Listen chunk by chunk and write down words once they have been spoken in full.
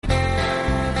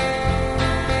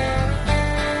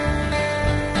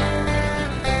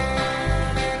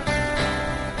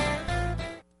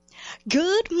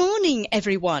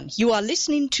everyone. You are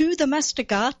listening to the Master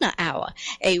Gardener Hour,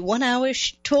 a 1 hour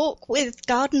talk with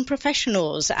garden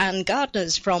professionals and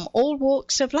gardeners from all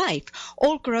walks of life,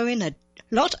 all growing a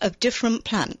lot of different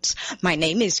plants. My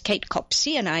name is Kate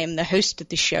Copsey and I am the host of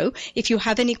the show. If you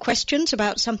have any questions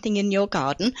about something in your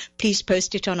garden, please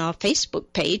post it on our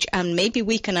Facebook page and maybe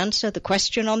we can answer the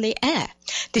question on the air.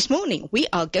 This morning we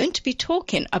are going to be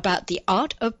talking about the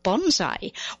art of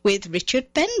bonsai with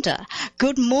Richard Bender.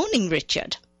 Good morning,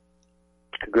 Richard.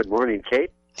 Good morning,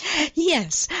 Kate.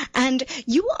 Yes, and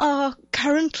you are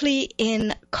currently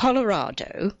in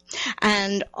Colorado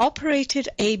and operated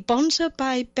a Bonsai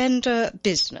by Bender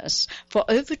business for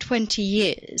over 20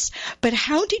 years. But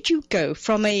how did you go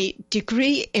from a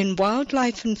degree in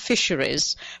wildlife and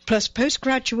fisheries plus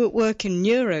postgraduate work in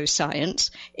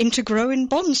neuroscience into growing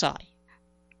bonsai?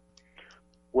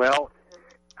 Well,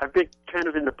 I've been kind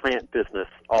of in the plant business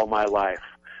all my life.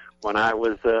 When I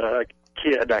was a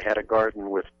kid, I had a garden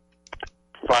with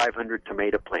 500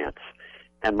 tomato plants,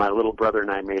 and my little brother and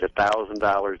I made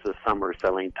 $1,000 a summer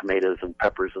selling tomatoes and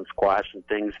peppers and squash and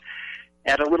things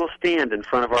at a little stand in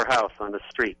front of our house on the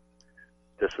street.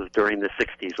 This was during the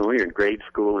 60s when we were in grade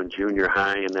school and junior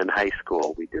high and then high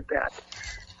school. We did that.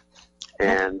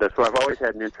 And so I've always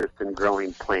had an interest in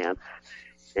growing plants.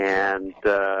 And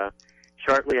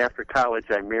shortly after college,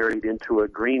 I married into a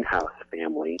greenhouse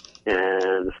family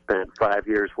and spent 5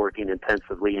 years working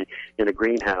intensively in a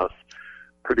greenhouse,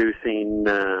 producing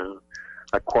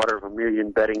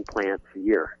 250,000 bedding plants a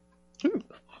year.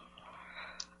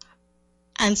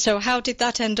 And so how did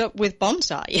that end up with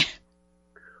bonsai?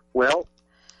 Well,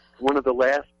 one of the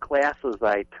last classes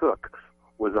I took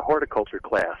was a horticulture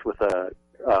class with a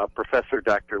Professor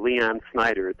Dr. Leon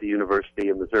Snyder at the University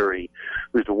of Missouri,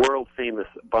 who's a world-famous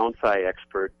bonsai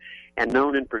expert and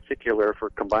known in particular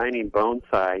for combining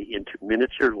bonsai into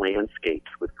miniature landscapes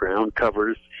with ground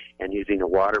covers and using a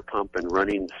water pump and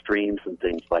running streams and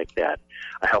things like that.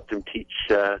 I helped him teach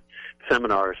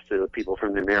seminars to people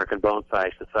from the American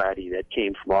Bonsai Society that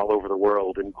came from all over the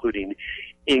world, including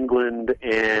England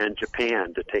and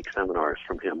Japan, to take seminars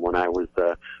from him when I was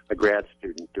a grad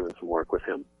student doing some work with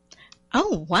him.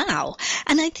 Oh, wow.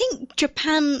 And I think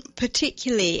Japan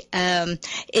particularly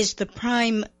is the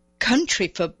prime country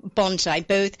for bonsai,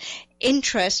 both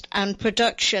interest and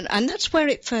production, and that's where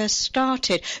it first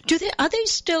started. Are they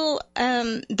still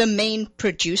the main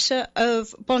producer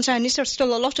of bonsai, and is there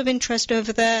still a lot of interest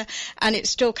over there, and it's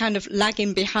still kind of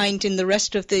lagging behind in the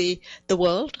rest of the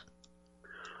world?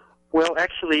 Well,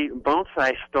 actually,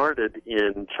 bonsai started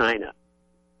in China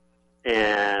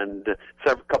and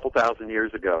a couple thousand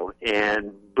years ago,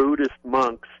 and Buddhist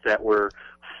monks that were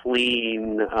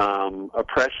fleeing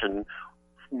oppression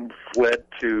fled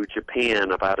to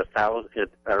Japan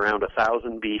around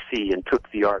 1000 BC and took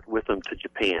the art with them to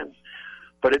Japan.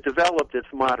 But it developed its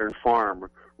modern form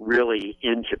really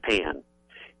in Japan,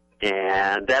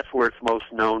 and that's where it's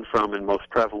most known from and most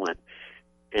prevalent.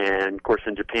 And of course,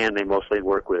 in Japan, they mostly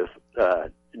work with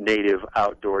native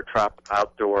outdoor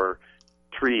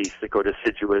trees that go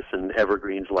deciduous and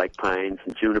evergreens like pines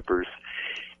and junipers.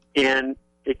 And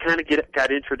it kind of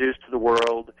got introduced to the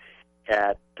world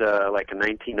at like in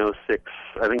 1906,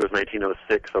 I think it was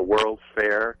 1906, a World's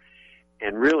Fair.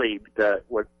 And really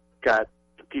what got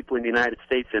the people in the United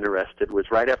States interested was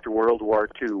right after World War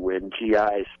II, when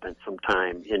GIs spent some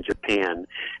time in Japan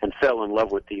and fell in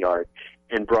love with the art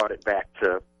and brought it back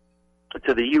to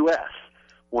the U.S.,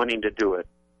 wanting to do it.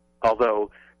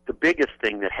 Although the biggest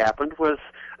thing that happened was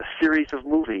a series of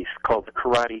movies called the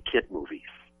Karate Kid movies.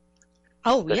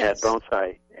 Oh, that yes. had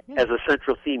bonsai as a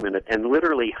central theme in it, and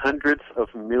literally hundreds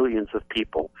of millions of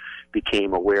people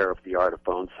became aware of the art of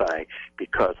bonsai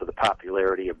because of the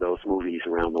popularity of those movies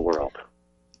around the world.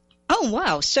 Oh,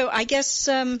 wow. So I guess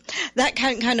that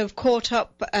kind of caught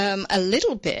up a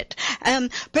little bit.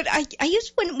 But I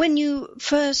guess when you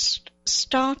first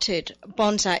started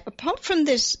bonsai, apart from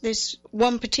this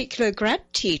one particular grad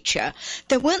teacher,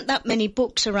 there weren't that many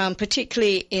books around,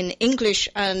 particularly in English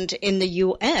and in the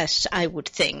US, I would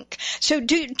think. So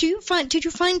did you find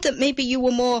that maybe you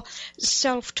were more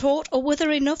self-taught, or were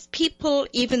there enough people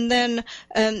even then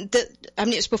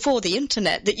it's before the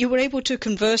internet, that you were able to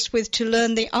converse with to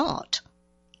learn the art?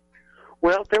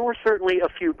 Well, there were certainly a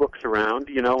few books around,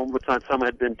 some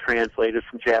had been translated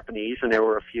from Japanese, and there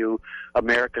were a few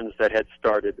Americans that had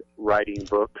started writing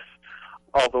books,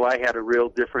 although I had a real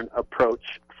different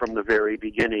approach from the very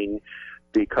beginning,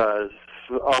 because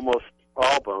almost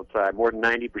all bonsai, more than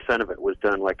 90% of it was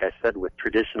done, like I said, with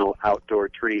traditional outdoor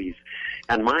trees.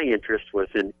 And my interest was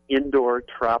in indoor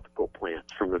tropical plants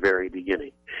from the very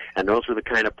beginning. And those are the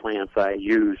kind of plants I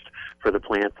used for the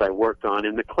plants I worked on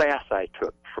in the class I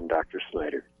took from Dr.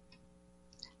 Snyder.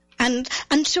 And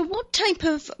so what type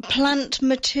of plant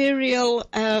material,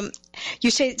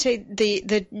 you say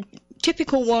the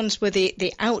typical ones were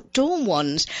the outdoor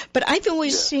ones, but I've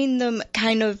always seen them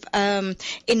kind of in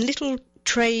little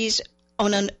trays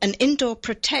on an indoor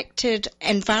protected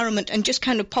environment and just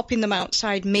kind of popping them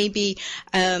outside maybe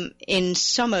in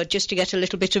summer just to get a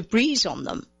little bit of breeze on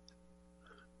them.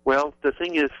 Well, the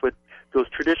thing is with those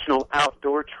traditional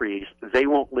outdoor trees, they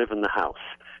won't live in the house.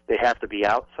 They have to be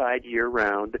outside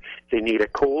year-round. They need a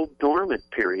cold, dormant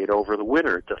period over the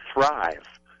winter to thrive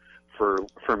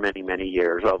for many, many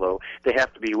years, although they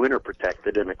have to be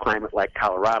winter-protected. In a climate like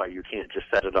Colorado, you can't just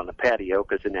set it on the patio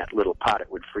because in that little pot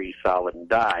it would freeze solid and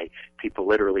die. People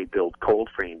literally build cold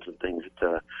frames and things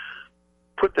to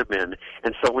put them in.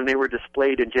 And so when they were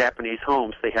displayed in Japanese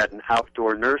homes, they had an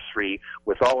outdoor nursery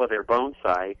with all of their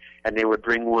bonsai, and they would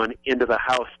bring one into the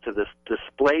house to this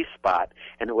display spot,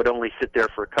 and it would only sit there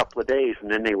for a couple of days,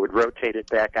 and then they would rotate it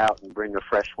back out and bring a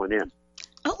fresh one in.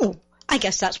 Oh, I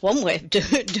guess that's one way of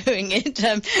doing it,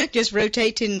 just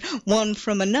rotating one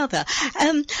from another.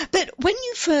 But when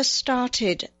you first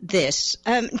started this,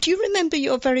 do you remember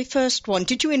your very first one?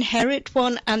 Did you inherit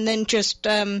one and then just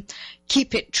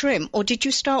keep it trim, or did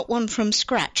you start one from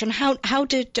scratch? And how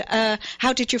did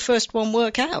your first one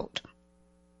work out?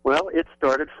 Well, it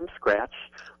started from scratch.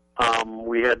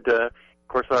 We had, of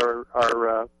course,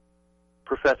 our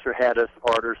professor had us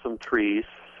order some tree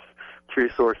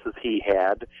sources he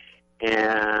had.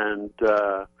 And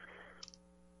so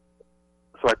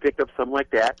I picked up something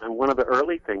like that. And one of the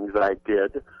early things I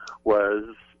did was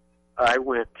I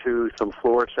went to some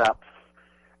flower shops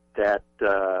that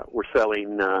were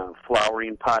selling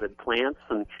flowering potted plants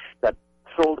and that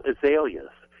sold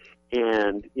azaleas.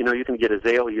 And, you know, you can get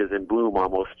azaleas in bloom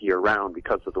almost year-round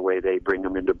because of the way they bring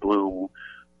them into bloom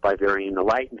by varying the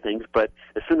light and things. But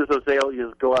as soon as those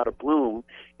azaleas go out of bloom,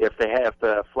 if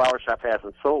the flower shop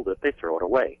hasn't sold it, they throw it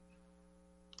away,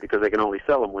 because they can only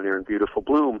sell them when they're in beautiful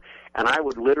bloom. And I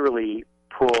would literally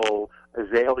pull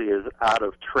azaleas out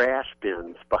of trash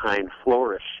bins behind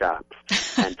florist shops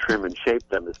and trim and shape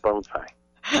them as bonsai.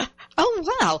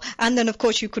 Oh, wow. And then, of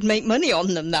course, you could make money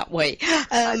on them that way.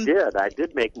 I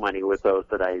did make money with those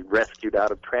that I rescued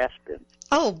out of trash bins.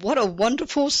 Oh, what a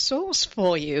wonderful source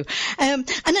for you. And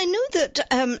I know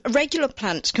that regular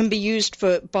plants can be used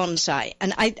for bonsai.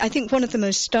 And I think one of the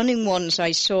most stunning ones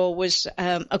I saw was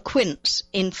a quince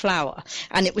in flower.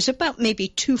 And it was about maybe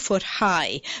 2 foot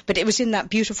high, but it was in that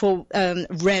beautiful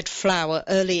red flower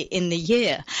early in the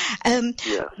year. Yes.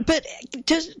 But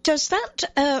does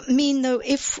that mean, though,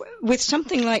 if with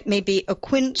something like maybe a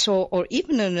quince or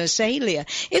even an azalea,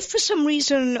 if for some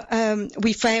reason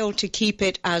we fail to keep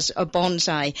it as a bonsai,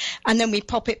 and then we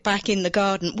pop it back in the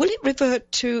garden, will it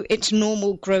revert to its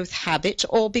normal growth habit,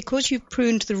 or because you've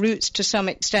pruned the roots to some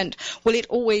extent, will it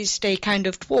always stay kind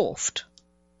of dwarfed?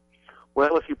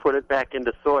 Well, if you put it back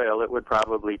into soil, it would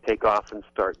probably take off and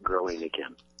start growing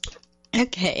again.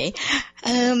 Okay.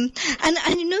 And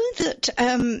I know that,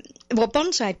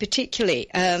 bonsai particularly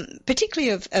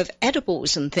of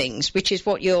edibles and things, which is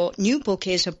what your new book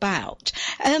is about,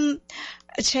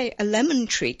 say a lemon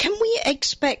tree, can we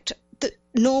expect the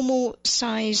normal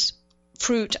size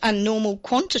fruit and normal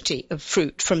quantity of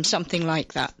fruit from something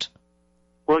like that?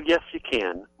 Well, yes, you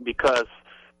can, because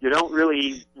you don't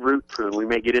really root prune. We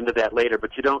may get into that later,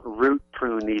 but you don't root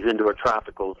prune these indoor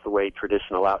tropicals the way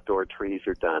traditional outdoor trees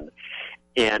are done.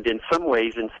 And in some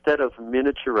ways, instead of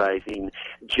miniaturizing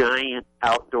giant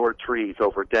outdoor trees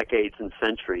over decades and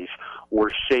centuries,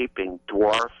 we're shaping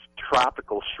dwarf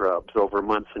tropical shrubs over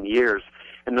months and years.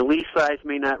 And the leaf size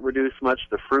may not reduce much,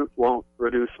 the fruit won't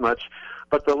reduce much,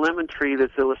 but the lemon tree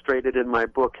that's illustrated in my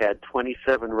book had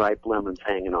 27 ripe lemons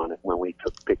hanging on it when we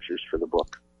took pictures for the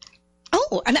book.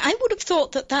 Oh, and I would have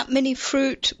thought that many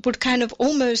fruit would kind of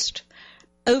almost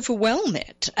overwhelm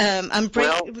it and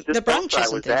break the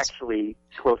branches and things. Was actually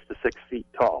close to 6 feet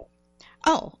tall.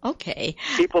 Oh, okay.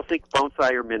 People think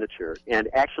bonsai are miniature, and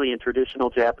actually in traditional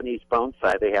Japanese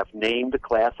bonsai, they have named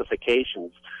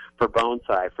classifications for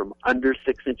bonsai from under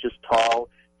 6 inches tall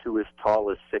to as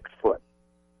tall as 6 foot.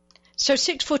 So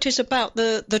 6 foot is about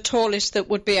the tallest that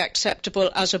would be acceptable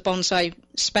as a bonsai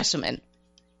specimen?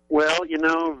 Well, you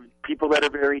know, people that are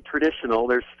very traditional,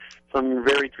 there's some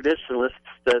very traditionalists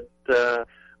that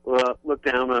look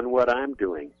down on what I'm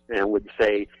doing and would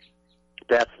say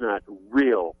that's not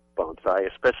real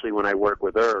bonsai, especially when I work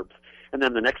with herbs. And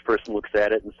then the next person looks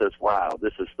at it and says, wow,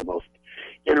 this is the most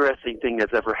interesting thing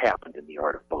that's ever happened in the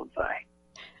art of bonsai.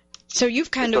 So you've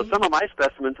some of my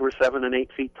specimens were 7 and 8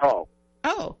 feet tall.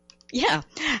 Oh, yeah.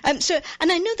 And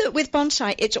I know that with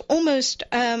bonsai, it's almost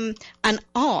an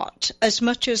art as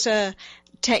much as a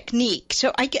technique.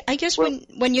 So I guess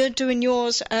when you're doing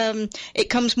yours, it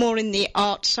comes more in the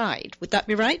art side. Would that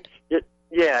be right?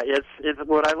 It's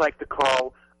what I like to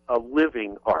call a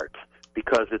living art,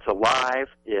 because it's alive,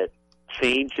 it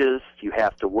changes, you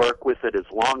have to work with it as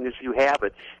long as you have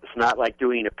it. It's not like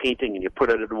doing a painting and you put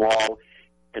it on the wall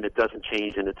and it doesn't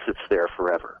change and it sits there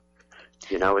forever.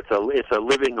 You know, it's a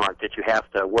living art that you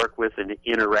have to work with and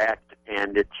interact,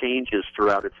 and it changes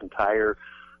throughout its entire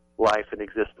life and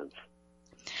existence.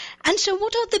 And so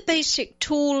what are the basic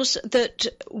tools that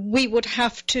we would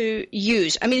have to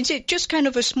use? I mean, is it just kind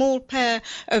of a small pair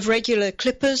of regular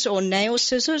clippers or nail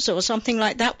scissors or something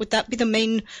like that? Would that be the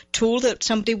main tool that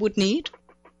somebody would need?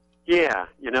 Yeah,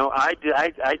 you know, I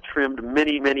trimmed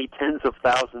many, many tens of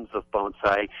thousands of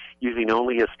bonsai using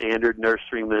only a standard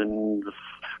nurseryman's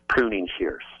pruning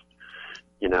shears.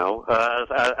 You know,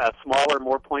 a smaller,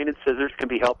 more pointed scissors can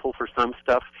be helpful for some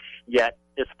stuff, yet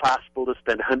it's possible to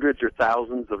spend hundreds or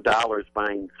thousands of dollars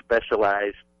buying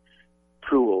specialized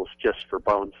tools just for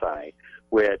bonsai,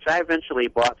 which I eventually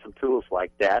bought some tools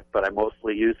like that, but I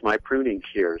mostly use my pruning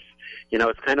shears. You know,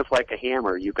 it's kind of like a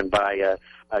hammer. You can buy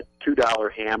a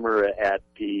 $2 hammer at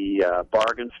the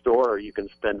bargain store, or you can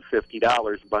spend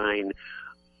 $50 buying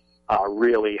a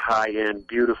really high-end,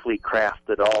 beautifully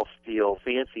crafted, all-steel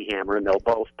fancy hammer, and they'll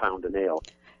both pound a nail.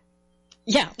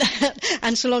 Yeah,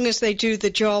 and so long as they do the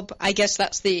job, I guess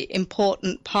that's the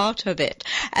important part of it.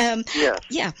 Yes.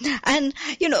 Yeah, and,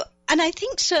 you know, and I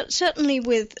think certainly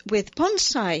with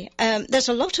bonsai, there's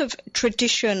a lot of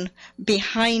tradition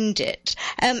behind it.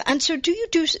 And so do you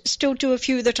still do a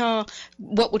few that are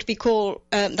what would be called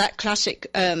that classic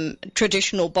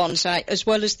traditional bonsai, as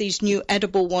well as these new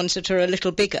edible ones that are a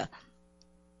little bigger?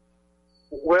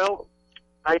 Well,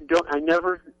 I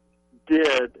never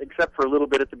did, except for a little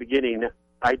bit at the beginning.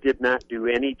 I did not do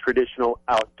any traditional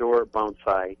outdoor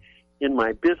bonsai in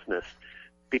my business,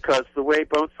 because the way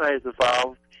bonsai has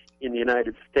evolved in the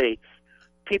United States,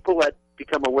 people that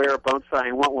become aware of bonsai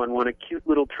and want a cute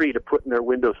little tree to put in their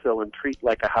windowsill and treat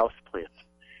like a houseplant.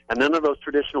 And none of those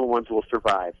traditional ones will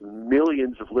survive.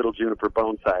 Millions of little juniper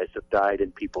bonsais have died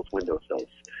in people's windowsills.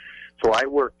 So I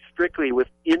work strictly with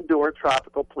indoor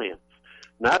tropical plants.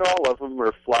 Not all of them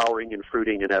are flowering and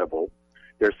fruiting and edible.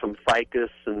 There's some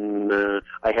ficus, and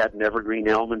I had an evergreen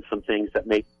elm and some things that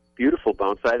make beautiful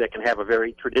bonsai that can have a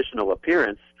very traditional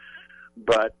appearance.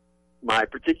 But my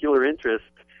particular interest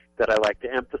that I like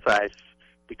to emphasize,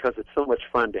 because it's so much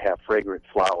fun to have fragrant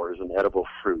flowers and edible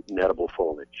fruit and edible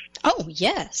foliage. Oh,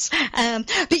 yes.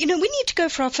 But, you know, we need to go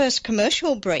for our first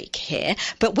commercial break here,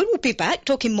 but we will be back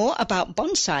talking more about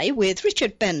bonsai with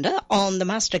Richard Bender on the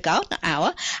Master Gardener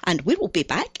Hour, and we will be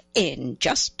back in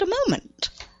just a moment.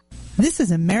 This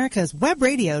is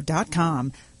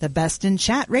America'sWebRadio.com, the best in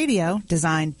chat radio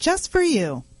designed just for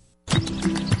you.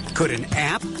 Could an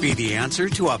app be the answer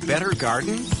to a better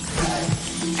garden?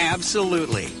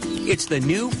 Absolutely. It's the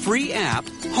new free app,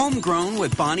 Homegrown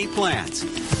with Bonnie Plants.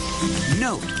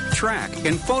 Note, track,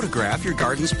 and photograph your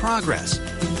garden's progress.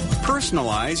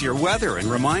 Personalize your weather and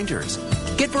reminders.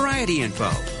 Get variety info,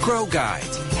 grow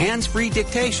guides, hands-free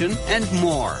dictation, and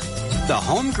more. The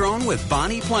Homegrown with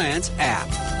Bonnie Plants app,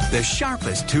 the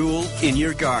sharpest tool in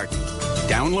your garden.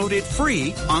 Download it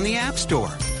free on the App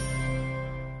Store.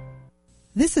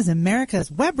 This is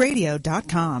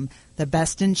America'sWebRadio.com, the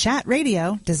best in chat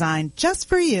radio designed just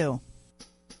for you.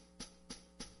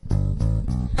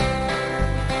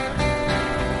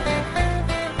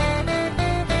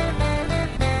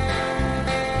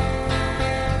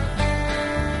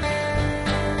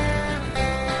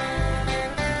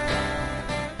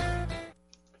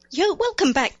 Yo,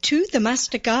 welcome back to the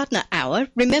Master Gardener Hour.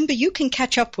 Remember, you can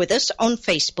catch up with us on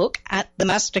Facebook at the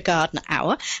Master Gardener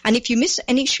Hour. And if you miss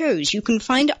any shows, you can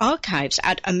find archives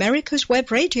at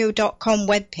americaswebradio.com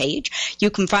webpage. You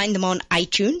can find them on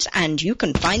iTunes and you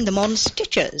can find them on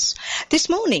Stitchers. This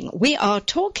morning, we are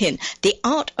talking the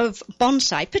art of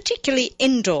bonsai, particularly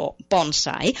indoor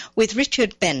bonsai, with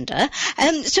Richard Bender.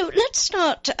 So let's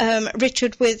start,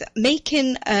 Richard, with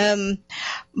making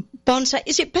bonsai.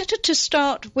 Is it better to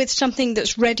start with something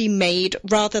that's ready-made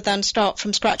rather than start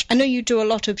from scratch? I know you do a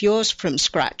lot of yours from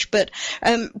scratch, but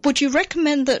would you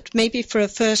recommend that maybe for a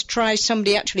first try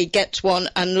somebody actually gets one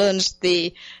and learns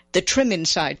the trimming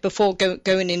side before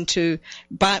going into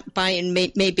buying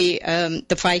maybe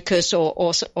the ficus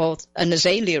or an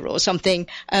azalea or something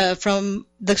from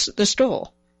the store?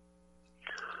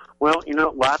 Well,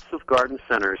 lots of garden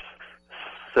centers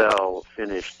sell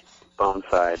finished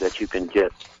bonsai that you can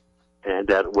get and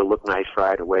that will look nice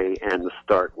right away and to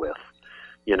start with,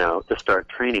 to start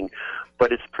training.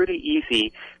 But it's pretty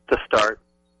easy to start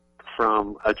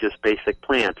from a just basic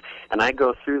plant. And I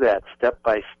go through that step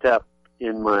by step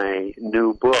in my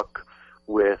new book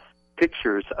with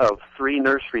pictures of 3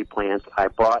 nursery plants I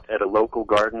bought at a local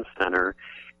garden center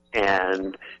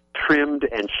and trimmed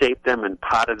and shaped them and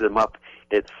potted them up.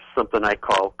 It's something I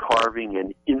call carving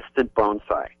an instant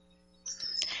bonsai.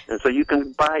 And so you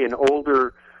can buy an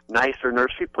older, nicer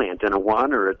nursery plant in a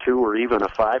 1 or a 2 or even a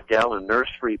 5-gallon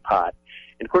nursery pot.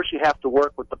 And of course you have to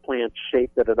work with the plant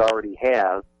shape that it already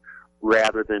has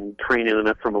rather than training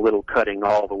it from a little cutting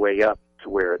all the way up to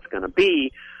where it's going to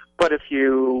be. But if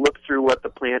you look through what the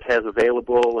plant has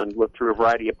available and look through a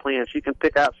variety of plants, you can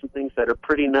pick out some things that are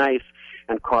pretty nice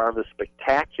and carve a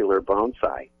spectacular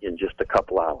bonsai in just a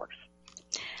couple hours.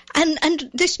 And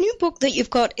this new book that you've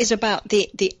got is about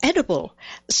the edible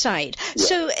side. Yes.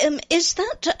 So is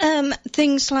that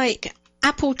things like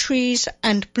apple trees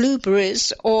and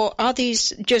blueberries, or are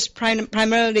these just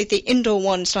primarily the indoor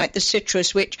ones like the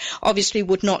citrus, which obviously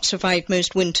would not survive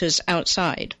most winters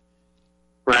outside?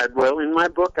 Right. Well, in my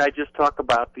book, I just talk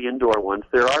about the indoor ones.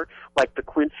 There are, like the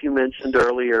quince you mentioned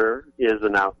earlier, is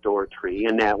an outdoor tree,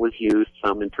 and that was used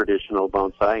some in traditional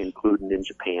bonsai, including in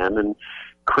Japan, and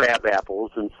crab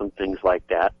apples and some things like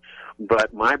that.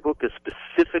 But my book is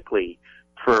specifically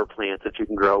for plants that you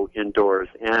can grow indoors.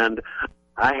 And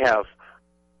I have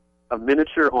a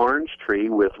miniature orange tree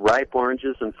with ripe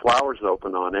oranges and flowers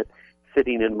open on it,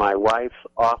 sitting in my wife's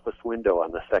office window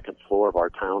on the 2nd floor of our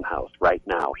townhouse right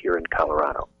now here in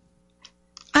Colorado.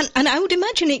 And I would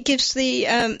imagine it gives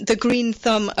the green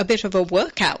thumb a bit of a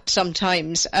workout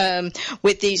sometimes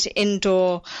with these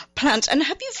indoor plants. And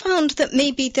have you found that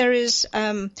maybe there is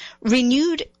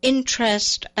renewed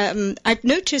interest? I've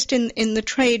noticed in the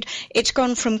trade it's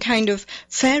gone from kind of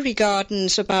fairy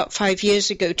gardens about 5 years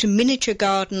ago to miniature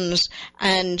gardens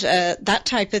and that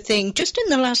type of thing just in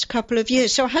the last couple of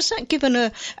years. So has that given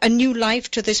a new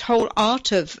life to this whole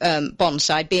art of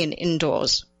bonsai being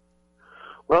indoors?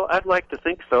 Well, I'd like to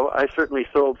think so. I certainly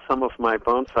sold some of my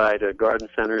bonsai to garden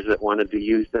centers that wanted to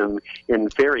use them in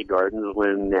fairy gardens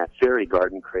when that fairy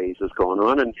garden craze was going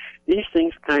on. And these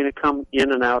things kind of come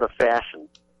in and out of fashion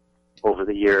over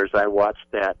the years. I watched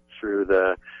that through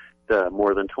the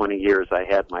more than 20 years I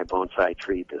had my bonsai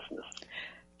tree business.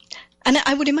 And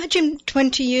I would imagine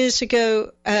 20 years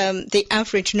ago, the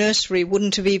average nursery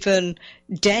wouldn't have even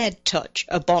dared touch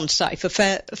a bonsai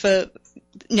for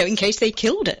in case they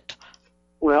killed it.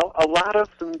 Well, a lot of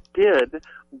them did,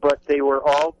 but they were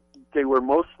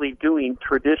mostly doing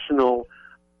traditional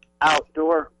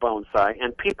outdoor bonsai,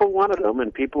 and people wanted them,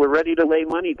 and people were ready to lay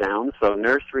money down, so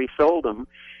nurseries sold them,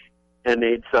 and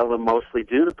they'd sell them mostly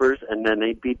junipers, and then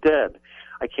they'd be dead.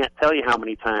 I can't tell you how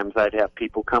many times I'd have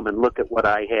people come and look at what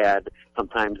I had,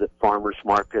 sometimes at farmers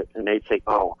market, and they'd say,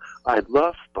 "Oh, I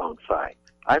love bonsai.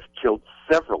 I've killed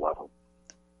several of them."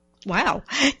 Wow.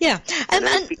 Yeah. And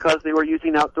that's because they were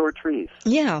using outdoor trees.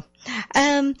 Yeah.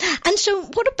 And so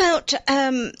what about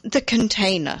the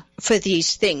container for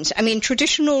these things? I mean,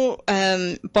 traditional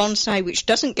bonsai, which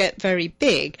doesn't get very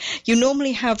big, you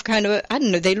normally have kind of,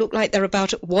 they look like they're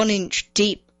about 1 inch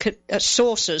deep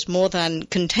saucers more than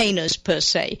containers per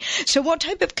se. So what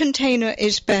type of container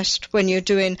is best when you're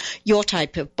doing your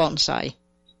type of bonsai?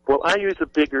 Well, I use a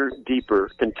bigger, deeper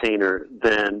container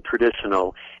than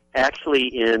traditional. Actually,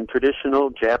 in traditional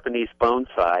Japanese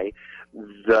bonsai,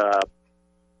 the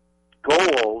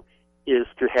goal is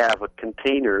to have a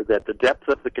container that the depth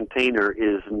of the container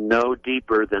is no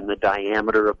deeper than the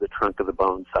diameter of the trunk of the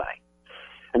bonsai.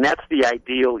 And that's the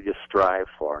ideal you strive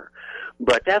for.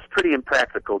 But that's pretty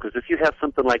impractical, because if you have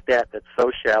something like that that's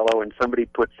so shallow and somebody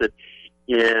puts it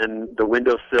in the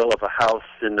windowsill of a house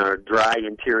in our dry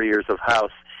interiors of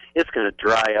house, it's going to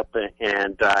dry up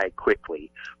and die quickly.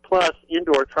 Plus,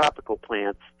 indoor tropical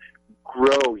plants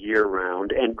grow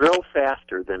year-round and grow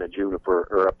faster than a juniper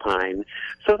or a pine,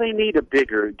 so they need a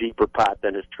bigger, deeper pot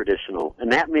than is traditional.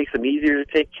 And that makes them easier to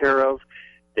take care of.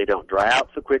 They don't dry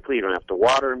out so quickly. You don't have to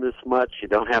water them as much. You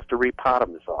don't have to repot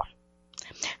them as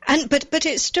often. But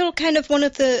it's still kind of one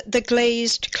of the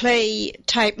glazed clay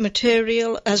type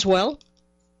material as well?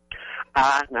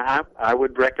 Now, I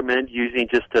would recommend using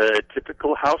just a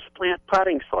typical houseplant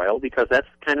potting soil, because that's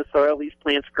the kind of soil these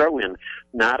plants grow in,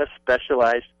 not a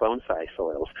specialized bonsai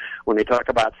soils. When they talk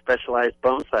about specialized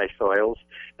bonsai soils,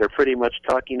 they're pretty much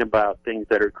talking about things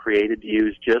that are created to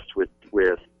use just with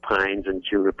pines and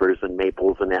junipers and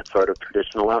maples and that sort of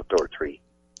traditional outdoor tree.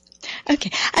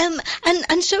 Okay.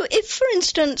 And so if, for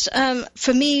instance,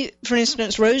 for me,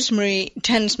 rosemary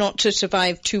tends not to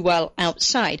survive too well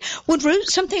outside. Would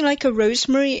something like a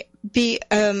rosemary be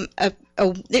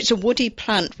it's a woody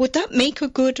plant? Would that make a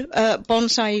good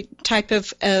bonsai type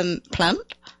of plant?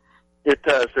 It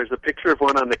does. There's a picture of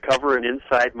one on the cover and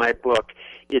inside my book.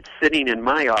 It's sitting in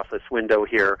my office window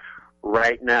here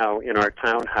right now in our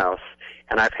townhouse,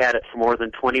 and I've had it for more than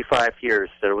 25 years.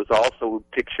 So it was also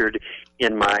pictured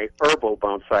in my herbal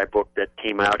bonsai book that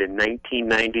came out in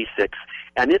 1996,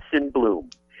 and it's in bloom.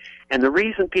 And the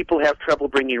reason people have trouble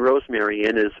bringing rosemary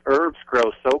in is herbs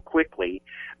grow so quickly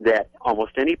that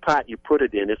almost any pot you put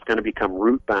it in, it's going to become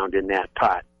root-bound in that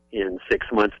pot in 6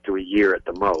 months to a year at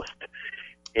the most.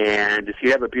 And if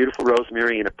you have a beautiful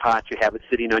rosemary in a pot, you have it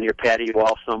sitting on your patio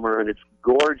all summer, and it's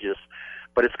gorgeous,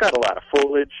 but it's got a lot of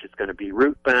foliage. It's going to be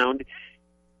root-bound.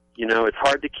 You know, it's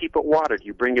hard to keep it watered.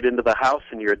 You bring it into the house,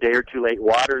 and you're a day or two late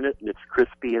watering it, and it's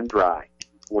crispy and dry.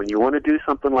 When you want to do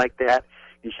something like that,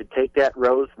 you should take that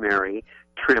rosemary,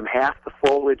 trim half the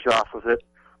foliage off of it,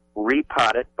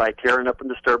 repot it by tearing up and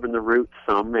disturbing the roots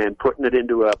some, and putting it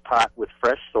into a pot with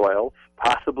fresh soil,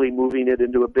 possibly moving it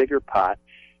into a bigger pot,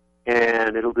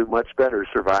 and it'll do much better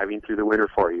surviving through the winter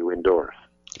for you indoors.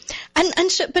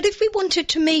 And so, but if we wanted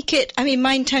to make it, I mean,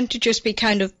 mine tend to just be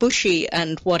kind of bushy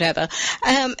and whatever.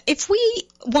 If we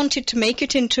wanted to make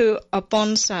it into a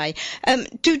bonsai,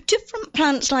 do different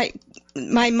plants like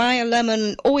my Meyer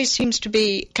lemon always seems to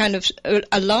be kind of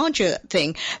a larger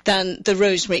thing than the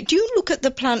rosemary? Do you look at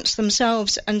the plants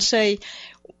themselves and say,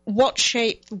 what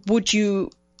shape would be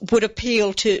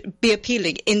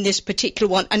appealing in this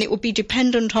particular one, and it would be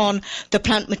dependent on the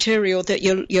plant material that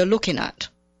you're looking at?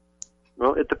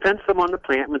 Well, it depends some on the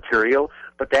plant material,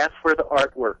 but that's where the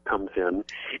artwork comes in.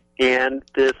 And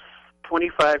this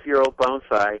 25-year-old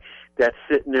bonsai that's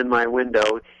sitting in my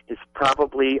window is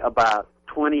probably about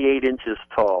 28 inches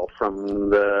tall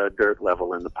from the dirt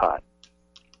level in the pot.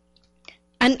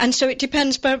 And so it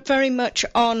depends very much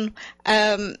on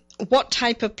what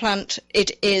type of plant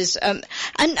it is. And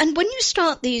when you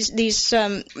start these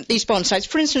bonsais,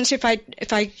 for instance, if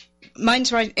I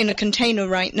mine's right in a container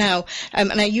right now,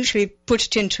 and I usually put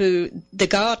it into the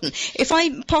garden. If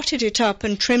I potted it up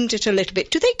and trimmed it a little bit,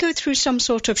 do they go through some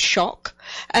sort of shock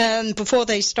before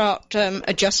they start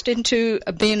adjusting to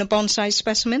being a bonsai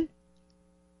specimen?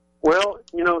 Well,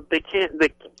 you know, they can't.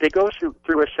 They go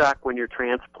through a shock when you're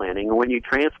transplanting. And when you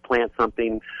transplant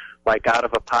something like out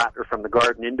of a pot or from the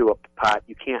garden into a pot,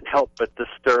 you can't help but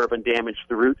disturb and damage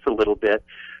the roots a little bit.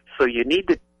 So you need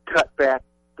to cut back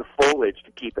the foliage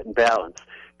to keep it in balance,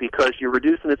 because you're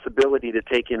reducing its ability to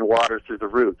take in water through the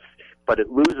roots, but it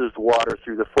loses water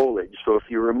through the foliage. So if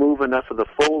you remove enough of the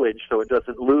foliage so it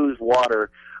doesn't lose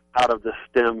water out of the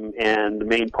stem and the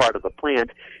main part of the plant,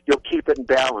 you'll keep it in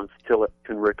balance till it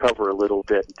can recover a little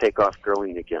bit and take off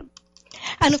growing again.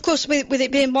 And of course, with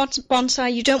it being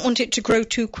bonsai, you don't want it to grow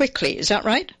too quickly, is that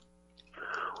right?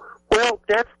 Well,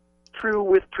 that's true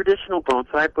with traditional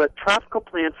bonsai, but tropical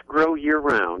plants grow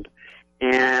year-round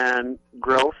and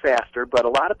grow faster, but a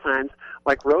lot of times,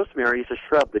 like rosemary is a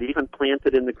shrub that even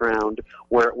planted in the ground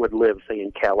where it would live, say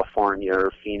in California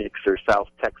or Phoenix or South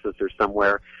Texas or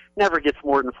somewhere, never gets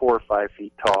more than 4 or 5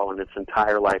 feet tall in its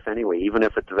entire life anyway, even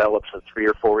if it develops a 3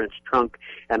 or 4 inch trunk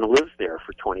and lives there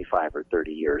for 25 or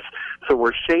 30 years. So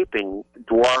we're shaping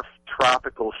dwarf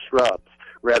tropical shrubs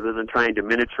rather than trying to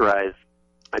miniaturize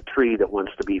a tree that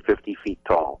wants to be 50 feet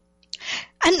tall.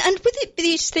 And with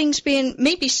these things being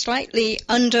maybe slightly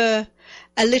under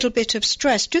a little bit of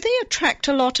stress, do they attract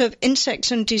a lot of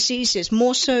insects and diseases,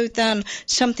 more so than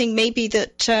something maybe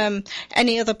that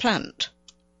any other plant?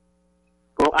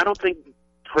 Well, I don't think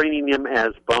training them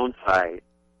as bonsai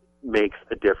makes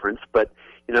a difference, but,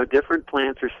 you know, different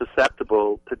plants are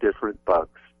susceptible to different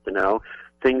bugs, you know.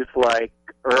 Things like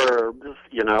herbs,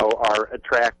 you know, are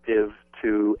attractive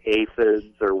to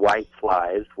aphids or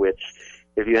whiteflies, which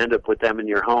if you end up with them in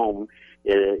your home,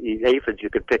 aphids you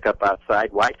could pick up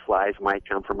outside. Whiteflies might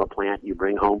come from a plant you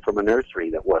bring home from a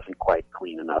nursery that wasn't quite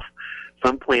clean enough.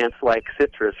 Some plants, like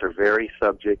citrus, are very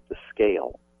subject to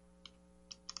scale.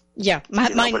 Yeah,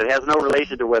 but it has no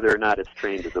relation to whether or not it's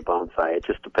trained as a bonsai. It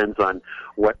just depends on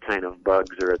what kind of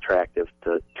bugs are attracted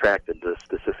to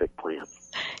specific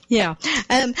plants. Yeah,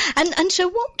 and so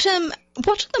what are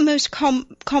the most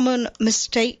common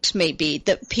mistakes maybe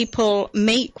that people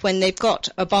make when they've got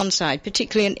a bonsai,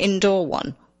 particularly an indoor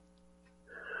one?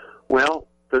 Well,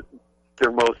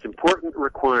 their most important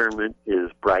requirement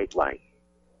is bright light.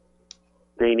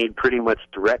 They need pretty much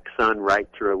direct sun right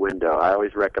through a window. I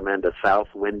always recommend a south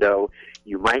window.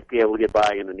 You might be able to get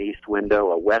by in an east window.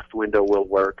 A west window will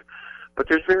work. But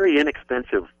there's very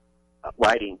inexpensive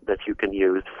lighting that you can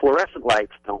use. Fluorescent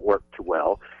lights don't work too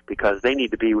well because they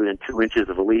need to be within 2 inches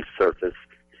of a leaf surface.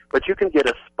 But you can get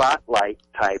a spotlight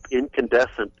type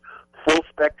incandescent full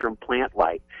spectrum plant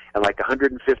light and like a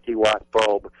 150-watt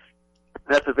bulb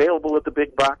that's available at the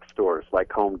big box stores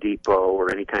like Home Depot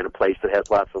or any kind of place that has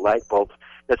lots of light bulbs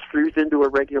that screws into a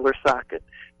regular socket.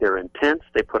 They're intense.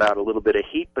 They put out a little bit of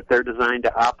heat, but they're designed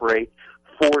to operate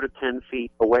 4 to 10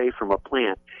 feet away from a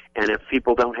plant. And if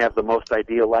people don't have the most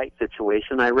ideal light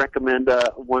situation, I recommend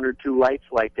 1 or 2 lights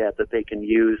like that they can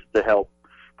use to help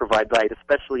provide light,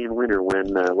 especially in winter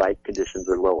when light conditions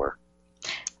are lower.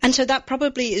 And so that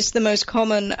probably is the most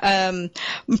common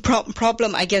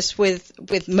problem, I guess,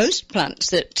 with most plants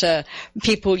that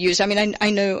people use. I mean, I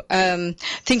know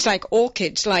things like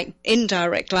orchids, like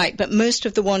indirect light, but most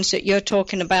of the ones that you're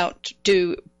talking about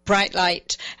do bright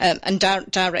light and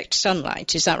direct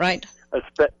sunlight. Is that right?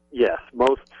 Yes,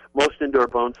 most indoor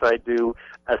bonsai do,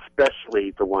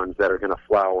 especially the ones that are going to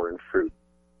flower and fruit.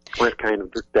 With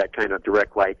that kind of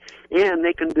direct light, and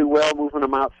they can do well moving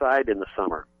them outside in the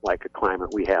summer, like a climate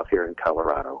we have here in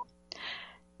Colorado.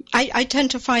 I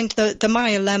tend to find the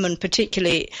Meyer lemon,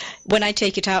 particularly when I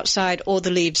take it outside, all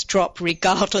the leaves drop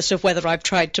regardless of whether I've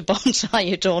tried to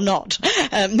bonsai it or not.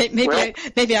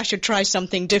 Maybe I should try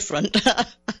something different.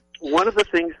 One of the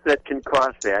things that can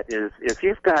cause that is if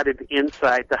you've got it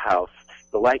inside the house,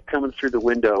 the light coming through the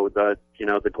window, the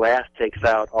glass takes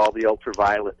out all the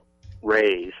ultraviolet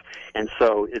rays, and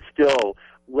so it's still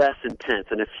less intense.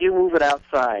 And if you move it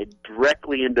outside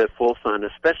directly into full sun,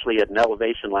 especially at an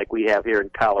elevation like we have here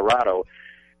in Colorado,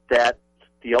 that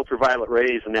the ultraviolet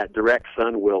rays and that direct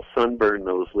sun will sunburn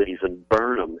those leaves and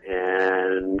burn them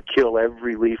and kill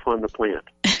every leaf on the plant.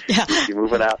 Yeah. If you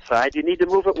move it outside, you need to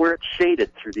move it where it's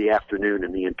shaded through the afternoon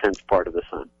in the intense part of the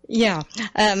sun. Yeah,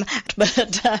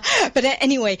 but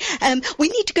anyway, we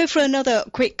need to go for another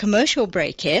quick commercial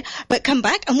break here, but come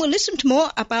back and we'll listen to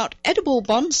more about edible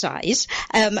bonsais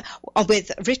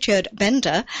with Richard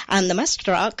Bender, and the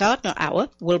Master Gardener Hour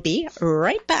will be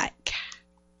right back.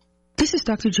 This is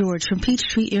Dr. George from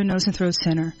Peachtree Ear, Nose, and Throat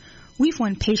Center. We've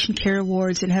won patient care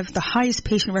awards and have the highest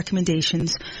patient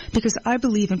recommendations because I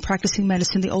believe in practicing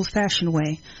medicine the old-fashioned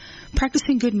way.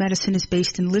 Practicing good medicine is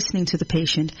based in listening to the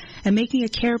patient and making a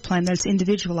care plan that is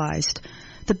individualized.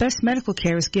 The best medical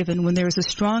care is given when there is a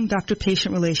strong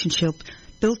doctor-patient relationship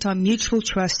built on mutual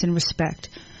trust and respect.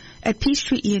 At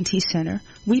Peachtree ENT Center,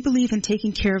 we believe in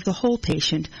taking care of the whole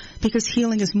patient because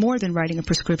healing is more than writing a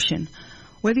prescription.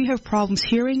 Whether you have problems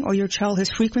hearing or your child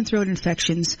has frequent throat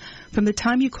infections, from the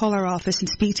time you call our office and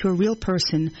speak to a real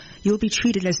person, you'll be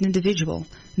treated as an individual,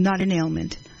 not an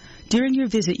ailment. During your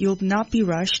visit, you'll not be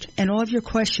rushed, and all of your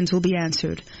questions will be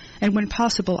answered. And when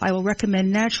possible, I will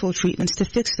recommend natural treatments to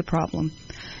fix the problem.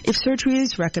 If surgery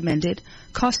is recommended,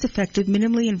 cost-effective,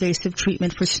 minimally invasive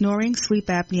treatment for snoring, sleep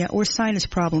apnea, or sinus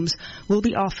problems will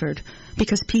be offered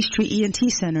because Peachtree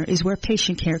ENT Center is where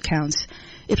patient care counts.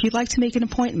 If you'd like to make an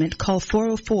appointment, call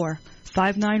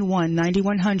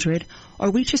 404-591-9100 or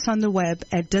reach us on the web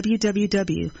at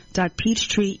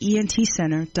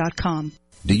www.peachtreeentcenter.com.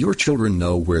 Do your children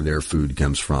know where their food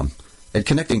comes from? At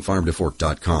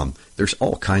ConnectingFarmToFork.com, there's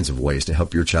all kinds of ways to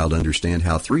help your child understand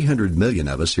how 300 million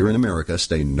of us here in America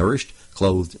stay nourished,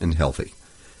 clothed, and healthy.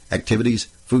 Activities,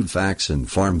 food facts, and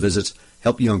farm visits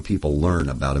help young people learn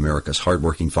about America's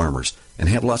hardworking farmers and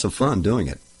have lots of fun doing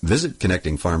it. Visit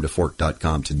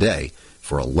ConnectingFarmToFork.com today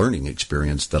for a learning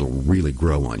experience that'll really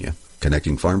grow on you.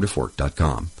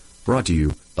 ConnectingFarmToFork.com. Brought to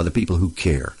you by the people who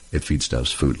care at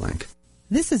Feedstuffs Food Link.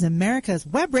 This is America's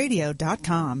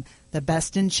Webradio.com, the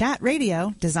best in chat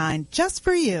radio designed just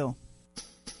for you.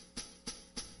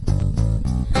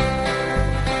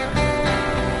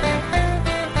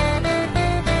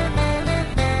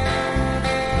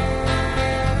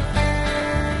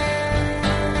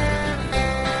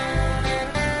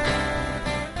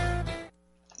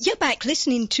 You're back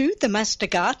listening to the Master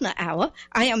Gardener Hour.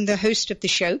 I am the host of the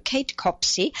show, Kate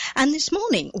Copsey, and this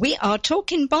morning we are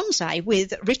talking bonsai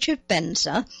with Richard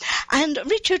Benzer. And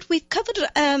Richard, we've covered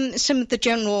some of the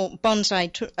general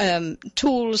bonsai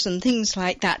tools and things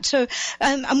like that. So,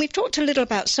 and we've talked a little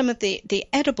about some of the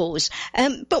edibles.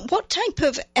 But what type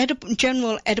of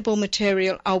general edible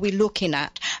material are we looking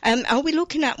at? Are we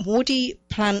looking at woody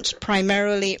plants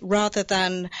primarily rather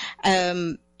than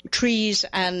trees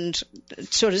and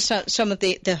sort of some of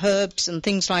the herbs and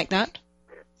things like that?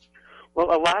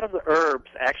 Well, a lot of the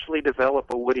herbs actually develop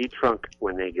a woody trunk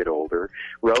when they get older.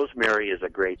 Rosemary is a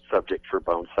great subject for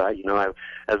bonsai. You know,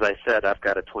 as I said, I've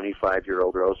got a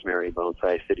 25-year-old rosemary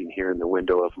bonsai sitting here in the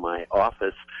window of my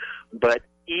office. But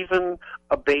even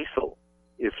a basil,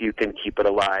 if you can keep it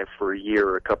alive for a year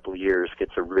or a couple of years,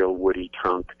 gets a real woody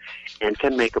trunk, and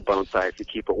can make a bonsai if you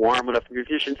keep it warm enough in your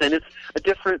conditions. And it's a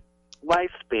different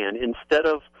lifespan. Instead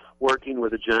of working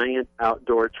with a giant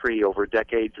outdoor tree over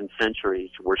decades and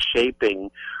centuries, we're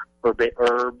shaping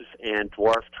herbs and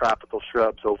dwarf tropical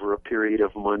shrubs over a period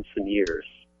of months and years.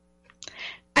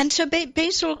 And so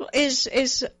basil is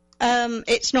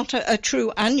it's not a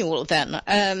true annual then.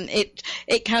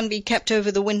 It can be kept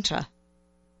over the winter.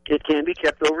 It can be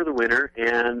kept over the winter,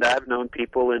 and I've known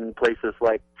people in places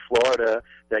like Florida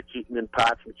that keep them in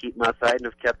pots and keep them outside and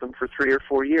have kept them for 3 or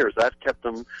 4 years. I've kept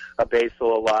a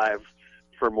basil alive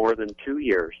for more than 2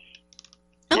 years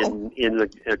in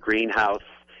a greenhouse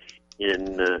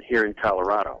here in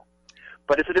Colorado.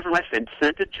 But it's a different lifespan.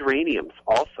 Scented geraniums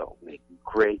also make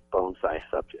great bonsai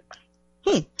subjects.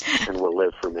 And will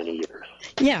live for many years.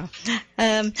 Yeah.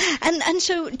 And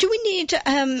so do we need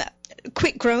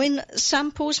quick growing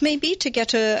samples maybe to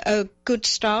get a good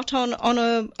start on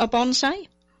a bonsai?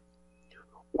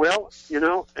 Well,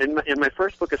 in my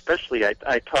first book especially,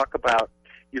 I talk about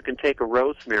you can take a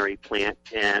rosemary plant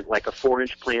and like a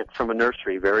 4-inch plant from a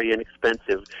nursery, very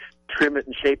inexpensive, trim it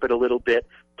and shape it a little bit,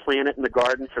 plant it in the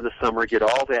garden for the summer, get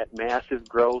all that massive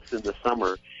growth in the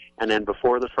summer, and then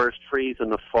before the first freeze in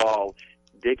the fall,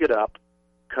 dig it up,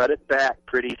 cut it back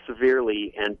pretty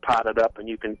severely, and pot it up, and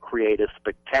you can create a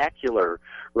spectacular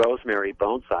rosemary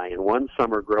bonsai in one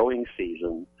summer growing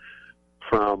season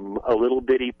from a little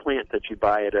bitty plant that you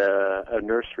buy at a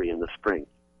nursery in the spring.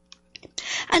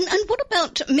 And what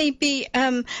about maybe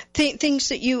things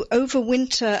that you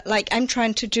overwinter, like I'm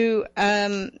trying to do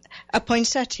a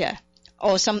poinsettia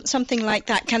or something like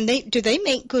that? Do they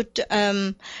make good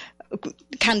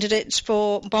candidates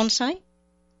for bonsai?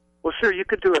 Well, sure, you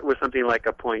could do it with something like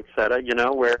a poinsettia,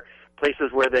 where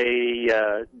places where they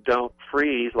don't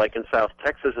freeze, like in South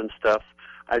Texas and stuff,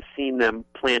 I've seen them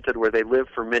planted where they live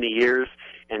for many years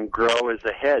and grow as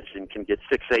a hedge and can get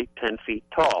 6, 8, 10 feet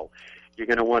tall. You're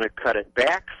going to want to cut it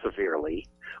back severely,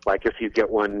 like if you get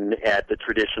one at the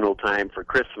traditional time for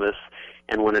Christmas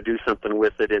and want to do something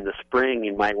with it in the spring,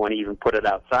 you might want to even put it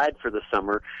outside for the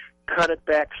summer. Cut it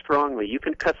back strongly. You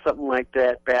can cut something like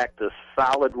that back to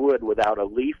solid wood without a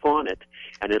leaf on it,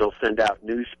 and it'll send out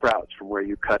new sprouts from where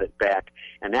you cut it back.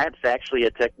 And that's actually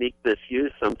a technique that's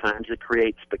used sometimes to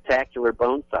create spectacular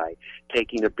bonsai,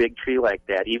 taking a big tree like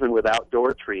that, even with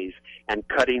outdoor trees, and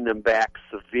cutting them back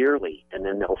severely, and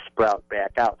then they'll sprout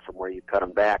back out from where you cut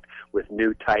them back with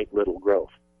new, tight little growth.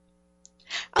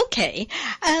 Okay,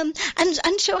 and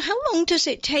so how long does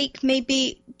it take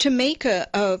maybe to make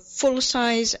a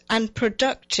full-size and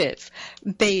productive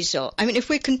basil? I mean, if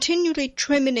we're continually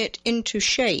trimming it into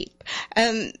shape,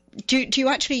 do you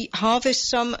actually harvest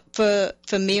some for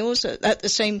meals at the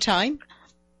same time?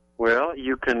 Well,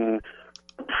 you can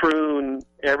prune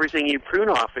everything you prune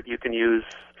off it. You can use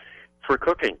for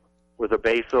cooking with a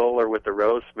basil or with the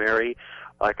rosemary.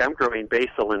 Like I'm growing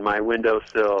basil in my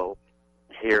windowsill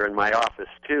here in my office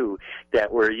too,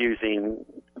 that we're using,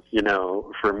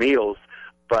 for meals.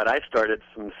 But I started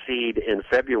some seed in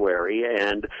February,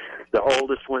 and the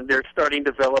oldest one, they're starting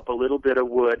to develop a little bit of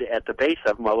wood at the base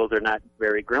of them, although they're not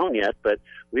very grown yet. But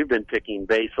we've been picking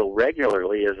basil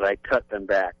regularly as I cut them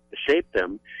back to shape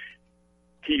them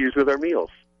to use with our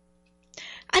meals.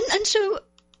 And so,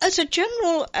 as a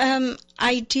general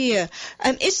idea,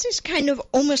 is this kind of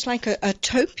almost like a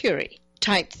topiary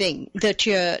type thing that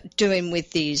you're doing with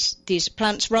these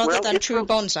plants rather than true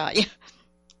bonsai?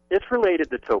 It's related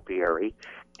to topiary,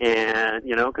 and,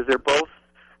 because they're both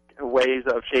ways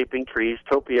of shaping trees.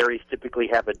 Topiaries typically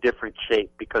have a different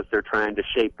shape because they're trying to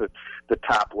shape the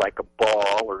top like a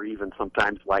ball or even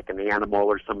sometimes like an animal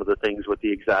or some of the things with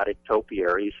the exotic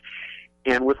topiaries.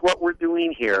 And with what we're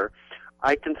doing here,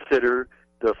 I consider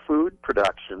the food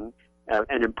production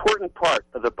an important part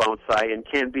of the bonsai and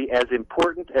can be as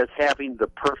important as having the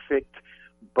perfect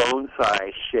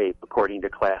bonsai shape according to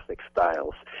classic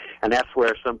styles. And that's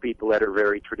where some people that are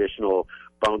very traditional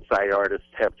bonsai artists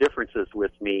have differences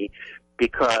with me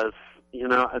because,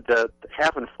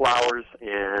 having flowers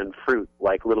and fruit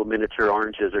like little miniature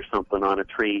oranges or something on a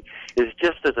tree is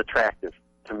just as attractive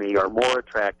to me or more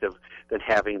attractive than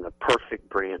having the perfect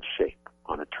branch shape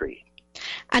on a tree.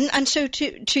 And so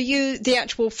to you, the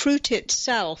actual fruit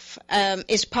itself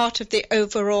is part of the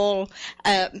overall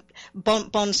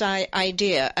bonsai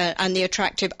idea and the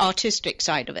attractive artistic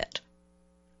side of it.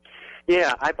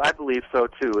 Yeah, I believe so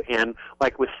too. And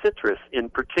like with citrus in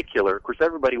particular, of course,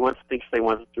 everybody thinks they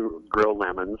want to grow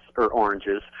lemons or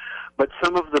oranges, but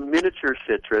some of the miniature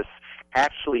citrus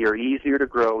actually are easier to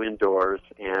grow indoors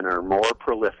and are more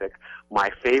prolific.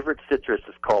 My favorite citrus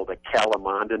is called a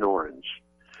Calamandan orange.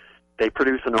 They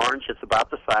produce an orange that's about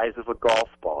the size of a golf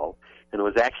ball, and it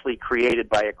was actually created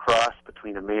by a cross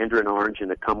between a mandarin orange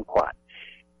and a kumquat.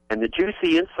 And the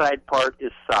juicy inside part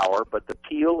is sour, but the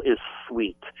peel is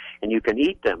sweet. And you can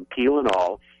eat them, peel and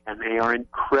all, and they are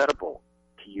incredible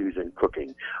to use in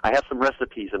cooking. I have some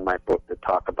recipes in my book that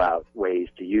talk about ways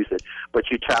to use it.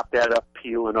 But you chop that up,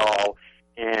 peel and all,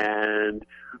 and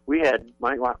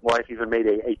my wife even made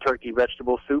a turkey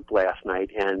vegetable soup last night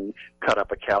and cut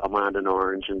up a calamandan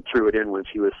orange and threw it in when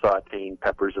she was sauteing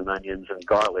peppers and onions and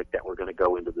garlic that were going to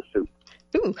go into the soup.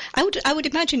 Ooh, I would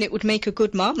imagine it would make a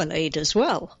good marmalade as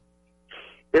well.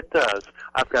 It does.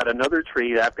 I've got another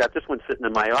tree. I've got this one sitting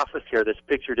in my office here that's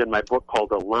pictured in my book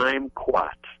called a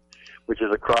lime-quat, which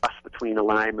is a cross between a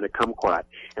lime and a kumquat.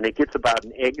 And it gets about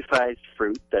an egg-sized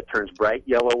fruit that turns bright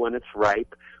yellow when it's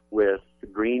ripe with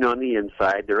green on the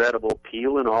inside. They're edible,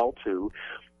 peel and all, too.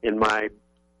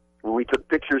 When we took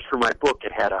pictures for my book,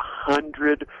 it had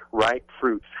 100 ripe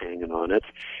fruits hanging on it.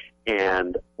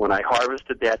 And when I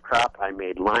harvested that crop, I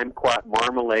made lime-quat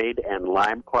marmalade and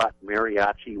lime-quat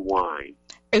mariachi wine.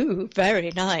 Ooh,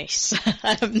 very nice.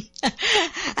 And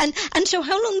so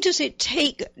how long does it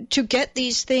take to get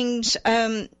these things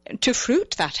to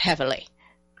fruit that heavily?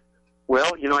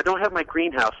 Well, I don't have my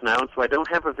greenhouse now, and so I don't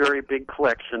have a very big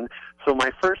collection. So my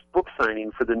first book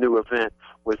signing for the new event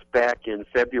was back in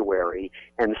February,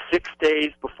 and 6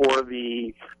 days before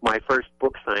my first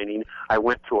book signing, I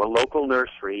went to a local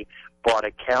nursery, bought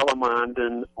a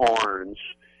calamandan orange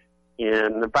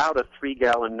in about a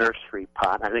 3-gallon nursery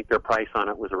pot. I think their price on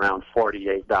it was around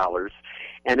 $48.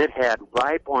 And it had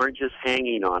ripe oranges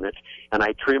hanging on it, and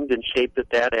I trimmed and shaped it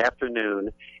that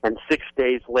afternoon, and 6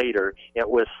 days later, it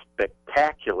was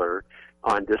spectacular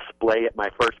on display at my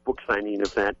first book signing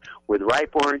event with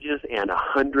ripe oranges and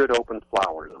 100 open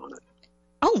flowers on it.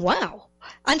 Oh, wow.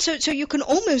 And so you can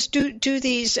almost do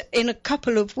these in a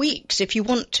couple of weeks if you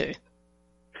want to.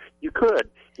 You could.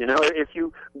 If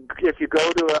you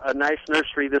go to a nice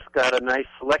nursery that's got a nice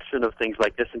selection of things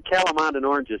like this, and calamandan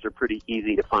oranges are pretty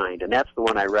easy to find, and that's the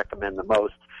one I recommend the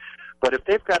most. But if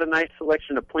they've got a nice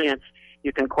selection of plants,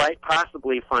 you can quite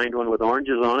possibly find one with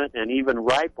oranges on it and even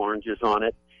ripe oranges on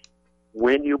it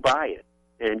when you buy it.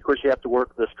 And, of course, you have to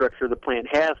work the structure the plant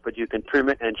has, but you can trim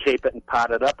it and shape it and pot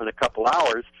it up in a couple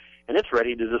hours, and it's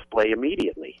ready to display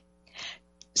immediately.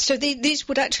 So these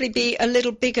would actually be a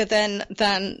little bigger than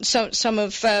some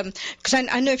of, because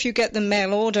I know if you get the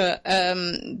mail order,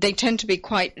 they tend to be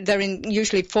they're in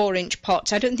usually 4-inch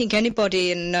pots. I don't think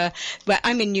anybody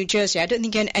I'm in New Jersey, I don't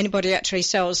think anybody actually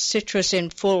sells citrus in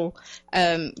full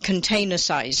container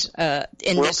size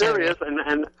in this area. Well, there is,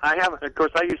 and I have, of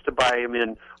course, I used to buy them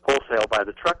in wholesale by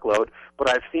the truckload, but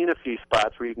I've seen a few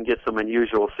spots where you can get some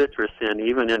unusual citrus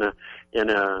even in a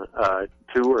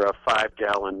 2 or a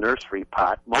 5-gallon nursery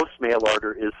pot. Most mail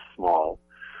order is small,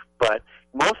 but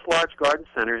most large garden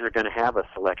centers are going to have a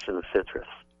selection of citrus.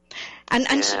 And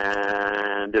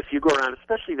if you go around,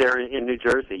 especially there in New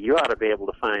Jersey, you ought to be able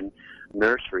to find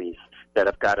nurseries that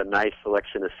have got a nice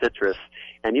selection of citrus,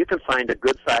 and you can find a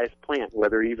good-sized plant,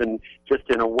 whether even just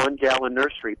in a 1-gallon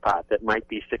nursery pot that might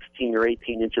be 16 or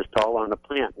 18 inches tall on the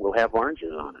plant will have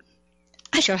oranges on it.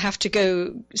 I shall have to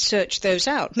go search those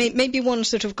out. Maybe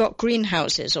ones that have got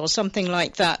greenhouses or something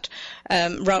like that.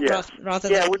 Rather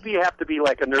than... it would have to be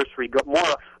like a nursery,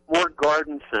 more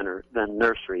garden center than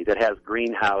nursery that has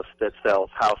greenhouse that sells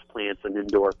house plants and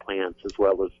indoor plants as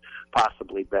well as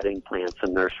possibly bedding plants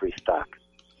and nursery stock.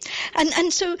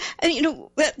 And so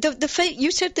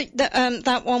you said that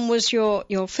that one was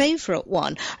your favorite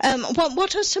one.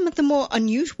 What are some of the more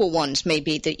unusual ones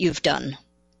maybe that you've done?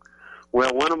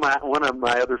 Well, one of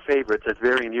my other favorites that's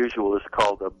very unusual is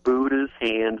called a Buddha's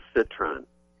Hand Citron.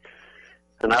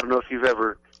 And I don't know if you've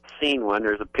ever seen one.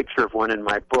 There's a picture of one in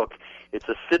my book. It's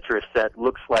a citrus that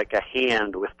looks like a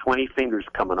hand with 20 fingers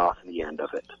coming off the end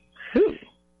of it.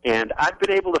 And I've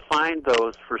been able to find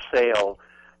those for sale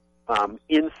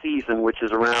in season, which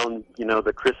is around,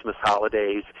 the Christmas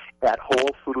holidays, at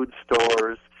Whole Foods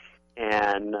stores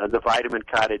and the Vitamin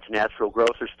Cottage natural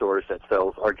grocer stores that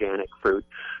sells organic fruit.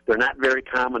 They're not very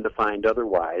common to find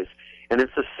otherwise. And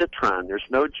it's a citron. There's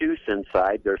no juice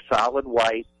inside. They're solid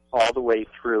white all the way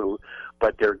through,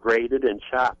 but they're grated and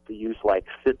chopped to use like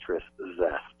citrus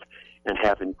zest and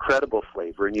have incredible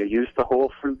flavor, and you use the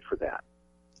whole fruit for that.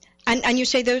 And you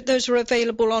say those are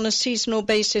available on a seasonal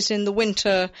basis in the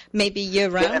winter, maybe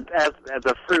year-round? As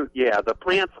a fruit, yeah. The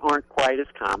plants aren't quite as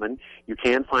common. You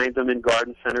can find them in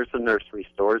garden centers and nursery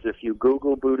stores. If you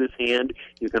Google Buddha's Hand,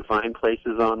 you can find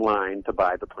places online to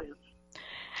buy the plants.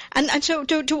 And so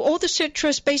do all the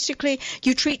citrus, basically,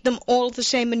 you treat them all the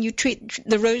same and you treat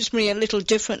the rosemary a little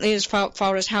differently as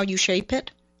far as how you shape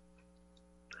it?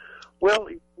 Well,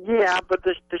 yeah, but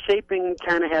the shaping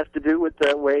kind of has to do with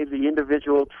the way the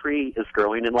individual tree is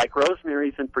growing. And like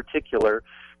rosemary's in particular,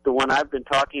 the one I've been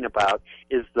talking about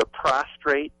is the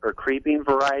prostrate or creeping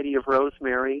variety of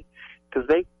rosemary, because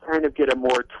they kind of get a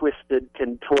more twisted,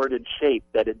 contorted shape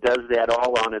that it does that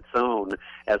all on its own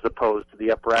as opposed to the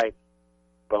upright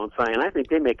bonsai. And I think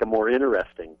they make a more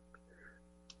interesting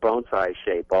bonsai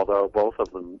shape, although both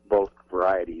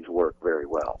varieties work very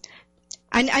well.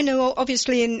 I know,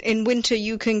 obviously, in winter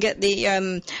you can get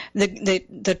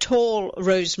the tall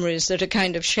rosemaries that are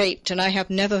kind of shaped, and I have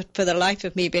never, for the life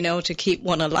of me, been able to keep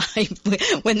one alive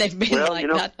when they've been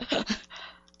that.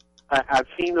 I've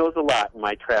seen those a lot in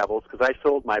my travels, because I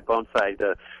sold my bonsai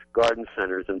to garden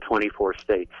centers in 24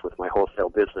 states with my wholesale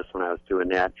business when I was doing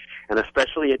that, and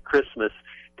especially at Christmas,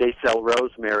 they sell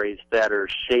rosemaries that are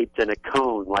shaped in a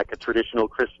cone like a traditional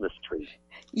Christmas tree.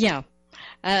 Yeah.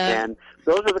 And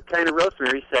those are the kind of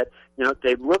rosemaries that,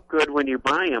 they look good when you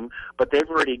buy them, but they've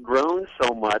already grown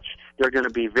so much, they're going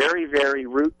to be very, very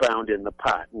root-bound in the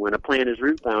pot. And when a plant is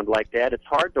root-bound like that, it's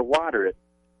hard to water it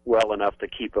well enough to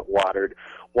keep it watered.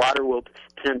 Water will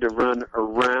tend to run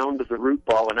around the root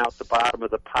ball and out the bottom of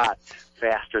the pot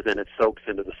faster than it soaks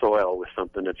into the soil with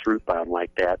something that's root-bound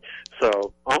like that.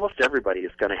 So almost everybody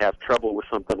is going to have trouble with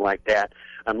something like that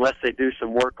unless they do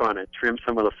some work on it, trim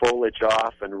some of the foliage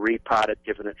off and repot it,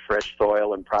 giving it fresh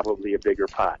soil and probably a bigger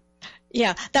pot.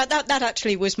 Yeah, that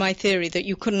actually was my theory, that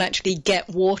you couldn't actually get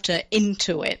water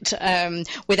into it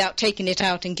without taking it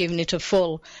out and giving it a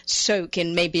full soak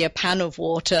in maybe a pan of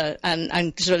water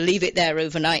and sort of leave it there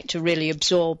overnight to really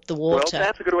absorb the water. Well,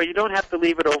 that's a good way. You don't have to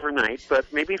leave it overnight,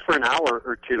 but maybe for an hour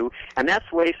or two. And that's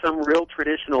the way some real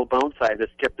traditional bonsai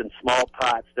that's kept in small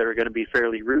pots that are going to be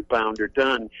fairly root-bound are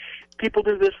done. People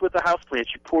do this with the houseplants.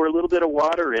 You pour a little bit of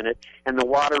water in it, and the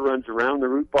water runs around the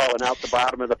root ball and out the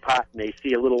bottom of the pot, and they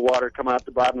see a little water come out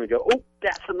the bottom and go, oh,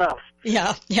 that's enough.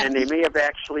 Yeah. And they may have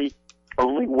actually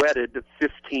only wetted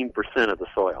 15% of the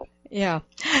soil. Yeah.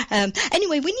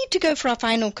 Anyway, we need to go for our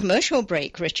final commercial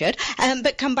break, Richard.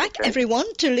 But come back,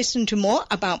 everyone, to listen to more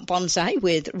about bonsai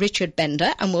with Richard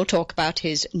Bender, and we'll talk about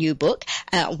his new book.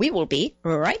 We will be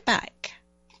right back.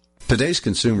 Today's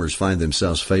consumers find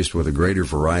themselves faced with a greater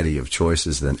variety of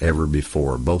choices than ever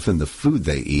before, both in the food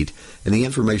they eat and the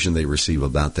information they receive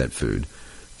about that food.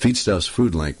 Feedstuffs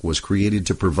Food Link was created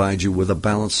to provide you with a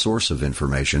balanced source of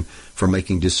information for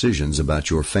making decisions about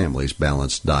your family's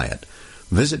balanced diet.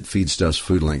 Visit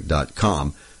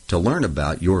feedstuffsfoodlink.com to learn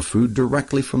about your food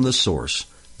directly from the source,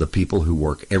 the people who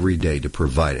work every day to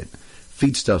provide it.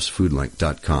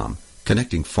 Feedstuffsfoodlink.com,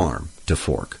 connecting farm to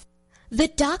fork. The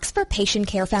Docs for Patient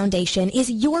Care Foundation is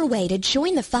your way to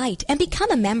join the fight and become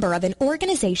a member of an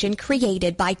organization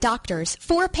created by doctors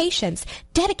for patients,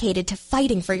 dedicated to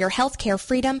fighting for your healthcare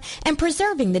freedom and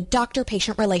preserving the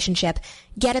doctor-patient relationship.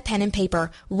 Get a pen and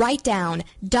paper. Write down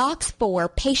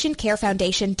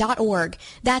docs4patientcarefoundation.org.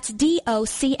 That's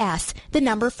DOCS, the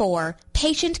number 4,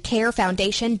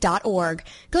 patientcarefoundation.org.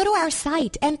 Go to our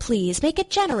site and please make a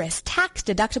generous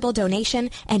tax-deductible donation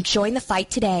and join the fight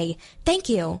today. Thank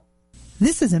you.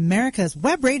 This is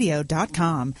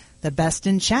America'sWebRadio.com, the best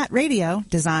in chat radio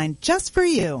designed just for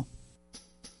you.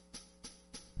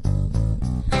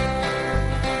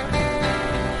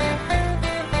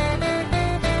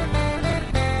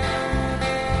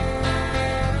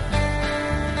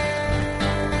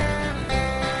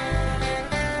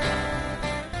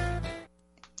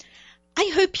 I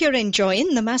hope you're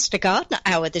enjoying the Master Gardener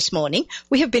Hour this morning.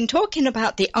 We have been talking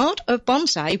about the art of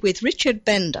bonsai with Richard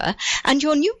Bender, and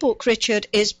your new book, Richard,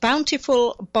 is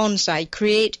Bountiful Bonsai,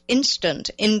 Create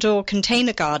Instant Indoor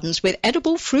Container Gardens with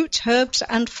Edible Fruits, Herbs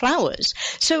and Flowers.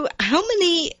 So how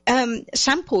many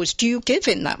samples do you give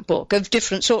in that book of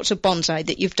different sorts of bonsai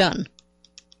that you've done?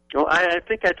 Well, I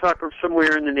think I talk of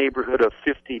somewhere in the neighborhood of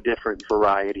 50 different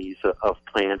varieties of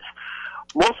plants.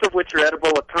 Most of which are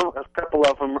edible. A couple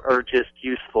of them are just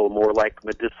useful, more like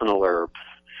medicinal herbs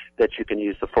that you can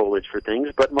use the foliage for things.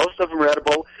 But most of them are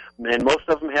edible, and most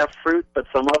of them have fruit, but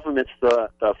some of them it's the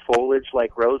foliage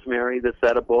like rosemary that's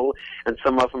edible, and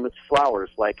some of them it's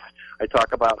flowers. Like I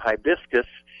talk about hibiscus,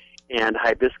 and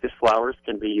hibiscus flowers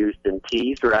can be used in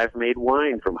teas, or I've made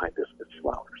wine from hibiscus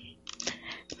flowers.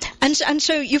 And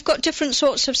so you've got different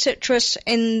sorts of citrus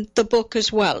in the book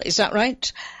as well, is that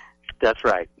right? That's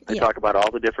right. I talk about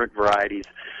all the different varieties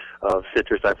of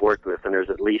citrus I've worked with, and there's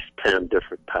at least 10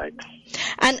 different types.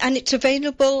 And it's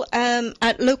available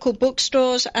at local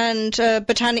bookstores and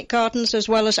botanic gardens as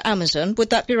well as Amazon.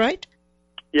 Would that be right?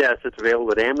 Yes, it's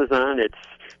available at Amazon. It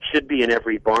should be in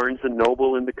every Barnes &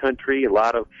 Noble in the country.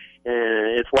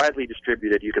 It's widely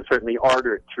distributed. You can certainly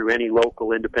order it through any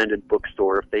local independent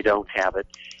bookstore if they don't have it.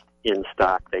 in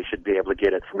stock. They should be able to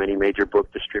get it from any major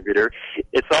book distributor.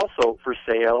 It's also for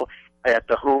sale at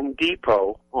the Home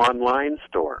Depot online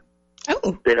store.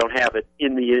 Oh. They don't have it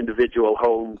in the individual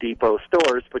Home Depot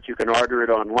stores, but you can order it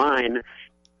online,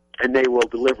 and they will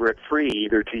deliver it free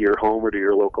either to your home or to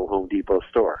your local Home Depot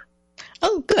store.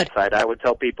 Oh, good. I would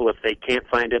tell people if they can't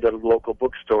find it at a local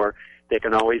bookstore, they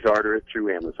can always order it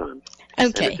through Amazon.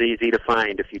 Okay. And it's easy to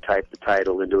find if you type the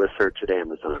title into a search at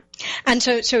Amazon. And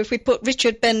so if we put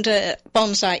Richard Bender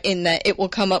Bonsai in there, it will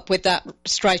come up with that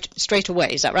straight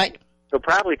away. Is that right? They'll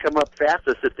probably come up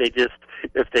fastest if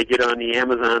they get on the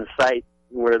Amazon site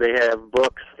where they have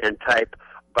books and type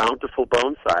Bountiful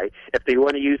Bonsai. If they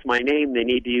want to use my name, they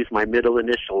need to use my middle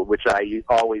initial, which I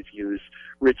always use,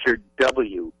 Richard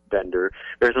W. Bender.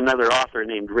 There's another author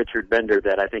named Richard Bender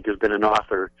that I think has been an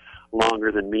author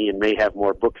longer than me and may have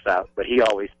more books out, but he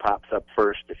always pops up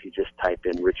first if you just type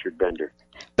in Richard Bender.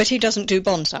 But he doesn't do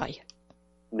bonsai?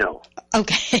 No.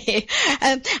 Okay.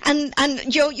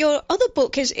 And your other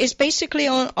book is basically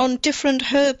on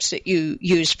different herbs that you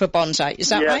use for bonsai. Is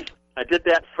that right? I did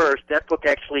that first. That book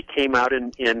actually came out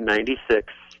in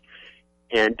 96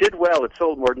 and did well. It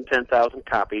sold more than 10,000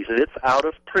 copies, and it's out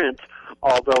of print,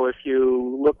 although if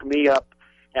you look me up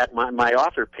at my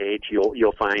author page,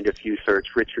 you'll find if you search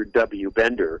Richard W.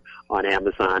 Bender on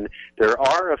Amazon, there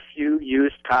are a few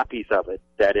used copies of it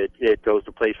that it goes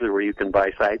to places where you can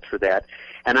buy sites for that.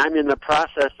 And I'm in the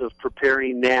process of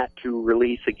preparing that to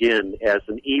release again as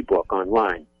an ebook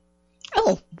online.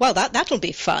 Oh, well, that'll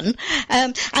be fun.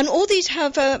 And all these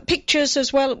have pictures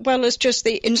as well as just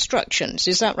the instructions.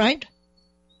 Is that right?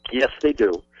 Yes, they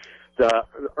do. The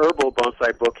Herbal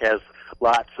Bonsai book has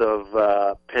lots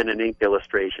of pen and ink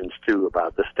illustrations, too,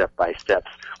 about the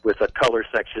step-by-steps with a color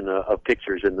section of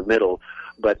pictures in the middle.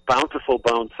 But Bountiful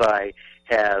Bonsai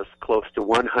has close to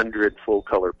 100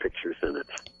 full-color pictures in it.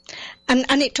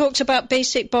 And it talks about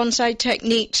basic bonsai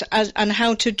techniques and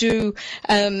how to do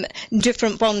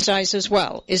different bonsais as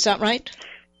well. Is that right?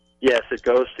 Yes, it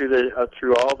goes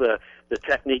through all the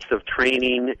techniques of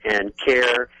training and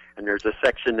care, and there's a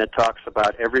section that talks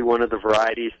about every one of the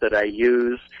varieties that I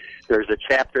use. There's a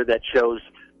chapter that shows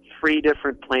 3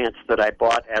 different plants that I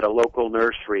bought at a local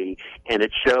nursery, and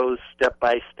it shows step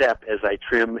by step as I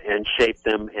trim and shape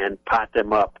them and pot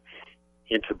them up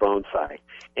into bonsai.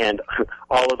 And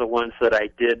all of the ones that I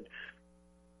did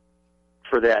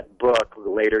for that book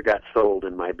later got sold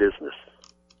in my business.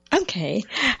 Okay.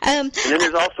 And then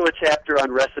there's also a chapter on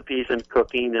recipes and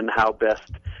cooking and how best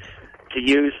to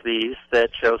use these that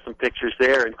shows some pictures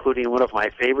there, including one of my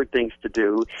favorite things to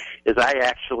do is I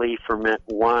actually ferment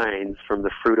wines from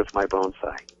the fruit of my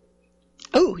bonsai.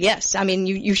 Oh, yes. I mean,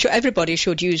 you should, everybody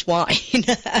should use wine.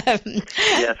 Yes,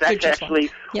 that's actually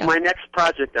my next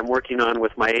project I'm working on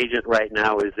with my agent right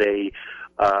now is a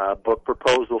book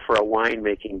proposal for a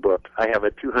winemaking book. I have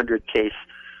a 200-case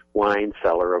wine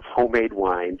cellar of homemade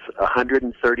wines,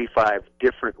 135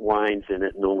 different wines in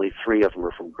it, and only 3 of them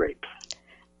are from grapes.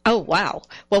 Oh, wow.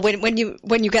 Well, when you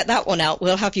get that one out,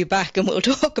 we'll have you back and we'll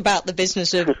talk about the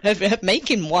business of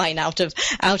making wine out of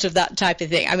that type of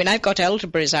thing. I mean, I've got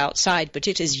elderberries outside, but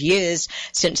it is years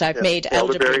since I've made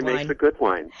elderberry wine. Makes a good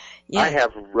wine. Yeah. I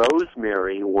have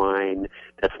rosemary wine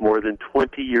that's more than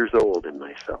 20 years old in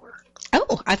my cellar.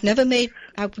 Oh, I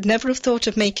would never have thought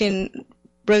of making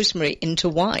rosemary into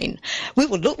wine. We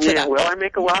will look for that. Well, I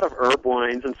make a lot of herb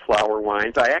wines and flower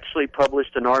wines. I actually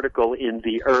published an article in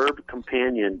the Herb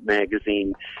Companion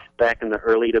magazine back in the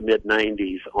early to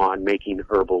mid-'90s on making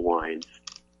herbal wines.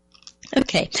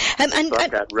 Okay. So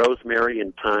I've got rosemary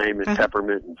and thyme and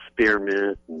peppermint and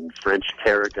spearmint and French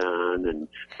tarragon and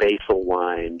basil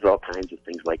wines, all kinds of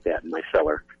things like that in my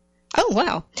cellar. Oh,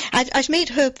 wow. I've made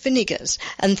herb vinegars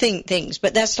and things,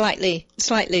 but they're slightly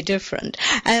different.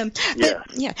 Do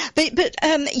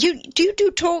you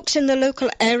do talks in the local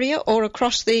area or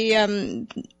across the,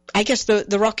 I guess,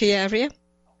 the Rocky area?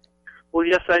 Well,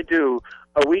 yes, I do.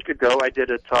 A week ago, I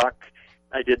did a talk.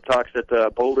 I did talks at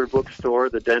the Boulder Bookstore,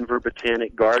 the Denver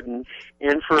Botanic Garden,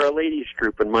 and for a ladies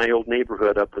group in my old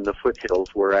neighborhood up in the foothills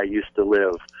where I used to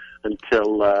live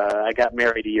until I got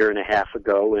married a year and a half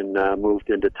ago and moved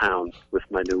into town with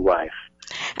my new wife.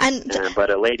 But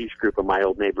a ladies group in my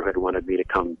old neighborhood wanted me to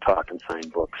come talk and sign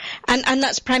books. And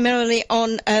that's primarily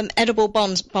on edible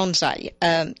bonsai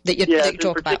that you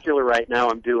talk about? In particular right now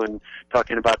I'm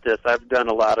talking about this. I've done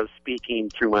a lot of speaking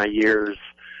through my years,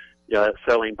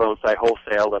 selling bonsai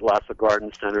wholesale at lots of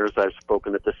garden centers. I've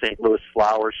spoken at the St. Louis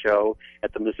Flower Show,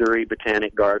 at the Missouri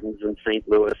Botanic Gardens in St.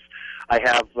 Louis. I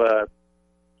have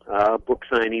book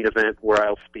signing event where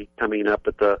I'll speak coming up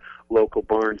at the local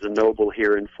Barnes & Noble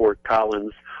here in Fort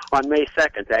Collins on May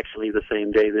 2nd, actually the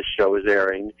same day this show is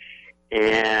airing.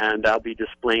 And I'll be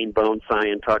displaying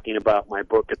bonsai and talking about my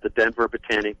book at the Denver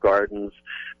Botanic Gardens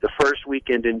the first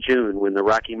weekend in June when the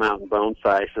Rocky Mountain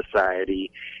Bonsai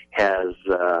Society has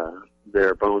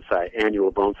their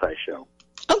annual bonsai show.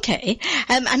 Okay,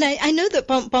 and I know that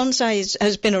bonsai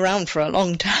has been around for a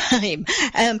long time,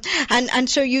 and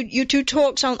so you do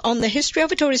talks on the history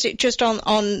of it, or is it just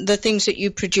on the things that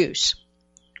you produce?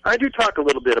 I do talk a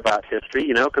little bit about history,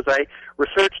 because I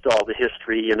researched all the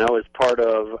history, as part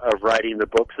of writing the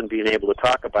books and being able to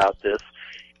talk about this.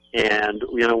 And,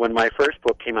 when my first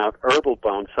book came out, Herbal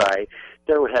Bonsai,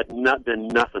 there had not been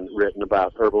nothing written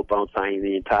about herbal bonsai in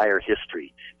the entire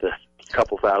history, the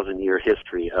couple thousand-year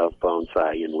history of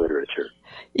bonsai in literature.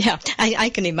 Yeah, I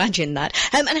can imagine that.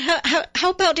 And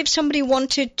how about if somebody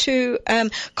wanted to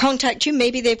contact you?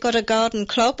 Maybe they've got a garden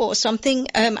club or something.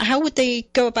 How would they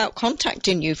go about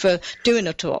contacting you for doing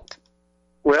a talk?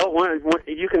 Well,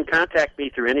 you can contact me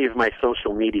through any of my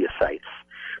social media sites.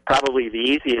 Probably the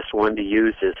easiest one to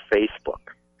use is Facebook.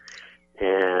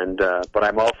 And but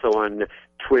I'm also on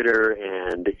Twitter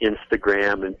and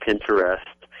Instagram and Pinterest.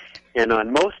 And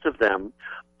on most of them,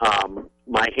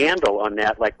 my handle on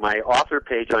that, like my author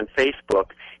page on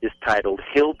Facebook, is titled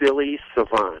Hillbilly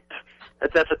Savant.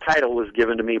 That's a title was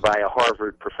given to me by a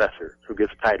Harvard professor who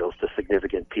gives titles to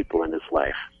significant people in his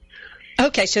life.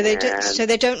 Okay, so they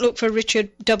don't look for Richard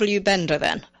W. Bender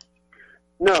then?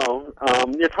 No,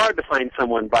 it's hard to find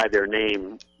someone by their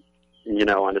name,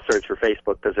 on a search for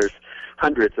Facebook, because there's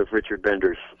hundreds of Richard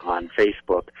Benders on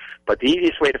Facebook. But the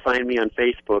easiest way to find me on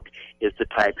Facebook is to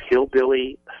type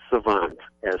Hillbilly Savant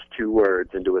as 2 words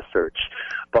into a search.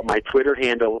 But my Twitter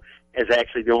handle is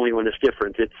actually the only one that's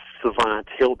different. It's Savant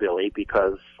Hillbilly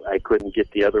because I couldn't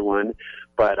get the other one.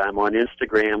 But I'm on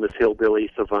Instagram as Hillbilly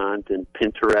Savant and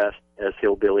Pinterest as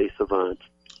Hillbilly Savant.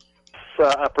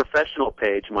 It's a professional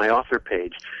page, my author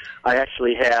page. I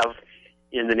actually have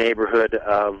in the neighborhood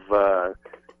of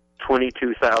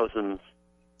 22,000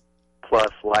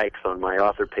 plus likes on my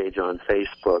author page on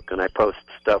Facebook, and I post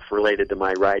stuff related to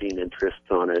my writing interests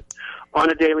on it on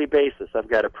a daily basis. I've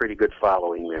got a pretty good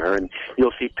following there, and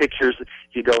you'll see pictures. If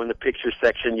you go in the pictures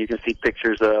section, you can see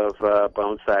pictures of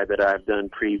bonsai that I've done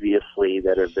previously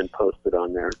that have been posted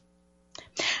on there.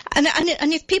 And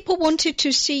if people wanted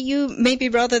to see you, maybe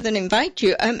rather than invite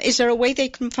you, is there a way they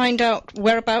can find out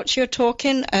whereabouts you're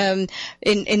talking in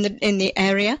the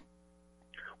area?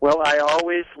 Well, I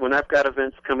always, when I've got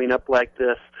events coming up like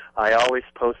this, I always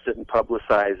post it and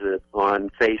publicize it on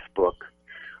Facebook,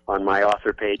 on my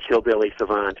author page, Hillbilly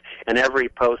Savant. And every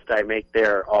post I make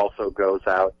there also goes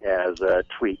out as a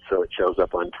tweet, so it shows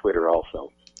up on Twitter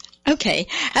also. Okay.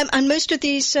 And most of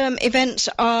these events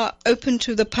are open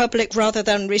to the public rather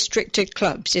than restricted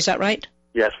clubs, is that right?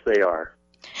 Yes, they are.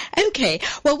 Okay.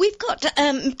 Well, we've got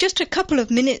just a couple of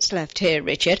minutes left here,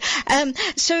 Richard.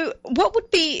 So what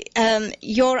would be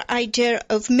your idea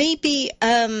of maybe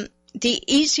the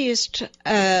easiest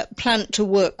plant to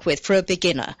work with for a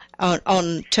beginner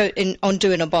on doing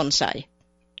a bonsai?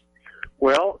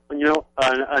 Well,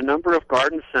 a number of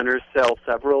garden centers sell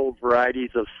several varieties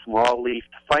of small-leafed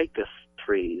ficus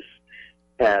trees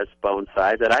as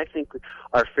bonsai that I think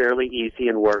are fairly easy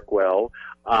and work well.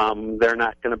 They're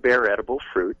not going to bear edible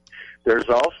fruit. There's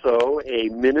also a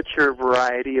miniature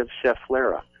variety of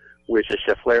Schefflera, which is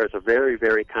a very,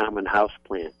 very common house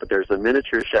plant. But there's a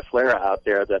miniature Schefflera out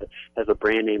there that has a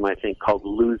brand name, I think, called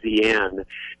Louisiane,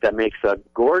 that makes a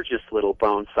gorgeous little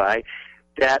bonsai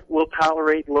that will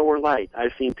tolerate lower light.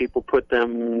 I've seen people put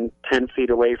them 10 feet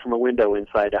away from a window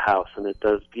inside a house, and it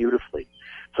does beautifully.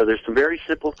 So there's some very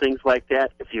simple things like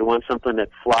that. If you want something that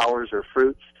flowers or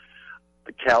fruits,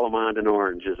 the Calamondin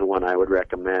orange is the one I would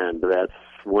recommend. That's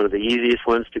one of the easiest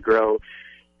ones to grow.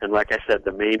 And like I said,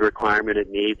 the main requirement it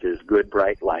needs is good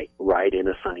bright light right in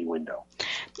a sunny window.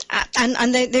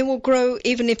 And they will grow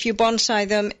even if you bonsai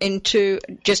them into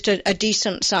just a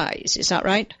decent size. Is that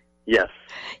right? Yes.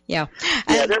 Yeah.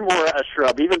 Yeah, they're more a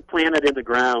shrub. Even planted in the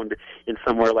ground in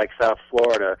somewhere like South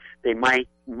Florida, they might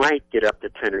get up to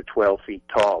 10 or 12 feet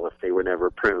tall if they were never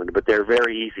pruned, but they're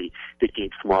very easy to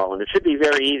keep small. And it should be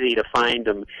very easy to find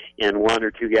them in 1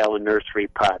 or 2 gallon nursery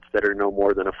pots that are no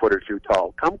more than a foot or two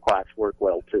tall. Kumquats work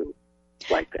well too,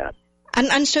 like that.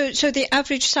 And so the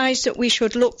average size that we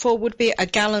should look for would be a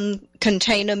gallon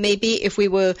container, maybe, if we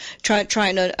were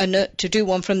trying to do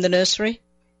one from the nursery?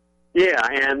 Yeah,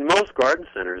 and most garden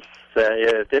centers,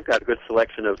 if they've got a good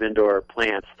selection of indoor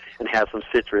plants and have some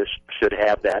citrus, should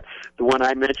have that. The one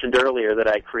I mentioned earlier that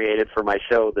I created for my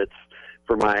show that's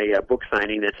for my book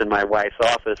signing that's in my wife's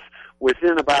office was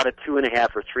in about a 2.5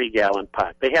 or 3 gallon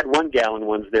pot. They had 1 gallon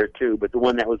ones there too, but the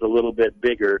one that was a little bit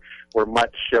bigger were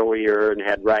much showier and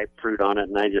had ripe fruit on it,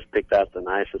 and I just picked out the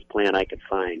nicest plant I could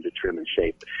find to trim and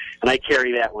shape. And I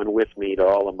carry that one with me to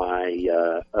all of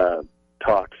my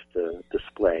talks to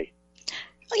display.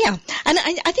 Oh, yeah, and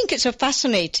I think it's a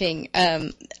fascinating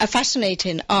art.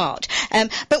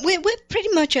 But we're pretty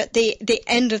much at the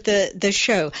end of the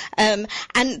show. And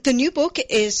the new book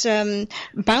is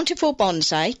Bountiful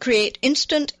Bonsai: Create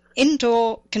Instant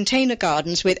Indoor Container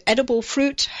Gardens with Edible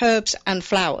Fruits, Herbs and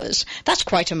Flowers. That's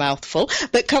quite a mouthful,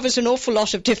 but covers an awful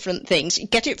lot of different things.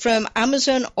 Get it from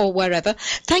Amazon or wherever.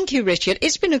 Thank you, Richard.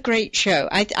 It's been a great show.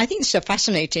 I think it's a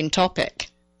fascinating topic.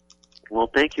 Well,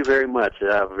 thank you very much.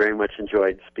 I've very much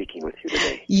enjoyed speaking with you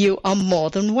today. You are more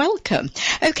than welcome.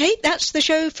 Okay, that's the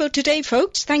show for today,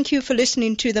 folks. Thank you for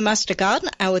listening to the Master Garden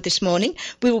Hour this morning.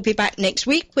 We will be back next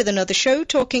week with another show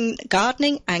talking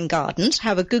gardening and gardens.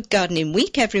 Have a good gardening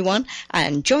week, everyone,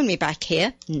 and join me back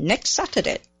here next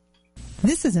Saturday.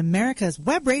 This is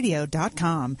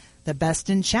AmericasWebRadio.com, the best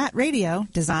in chat radio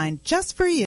designed just for you.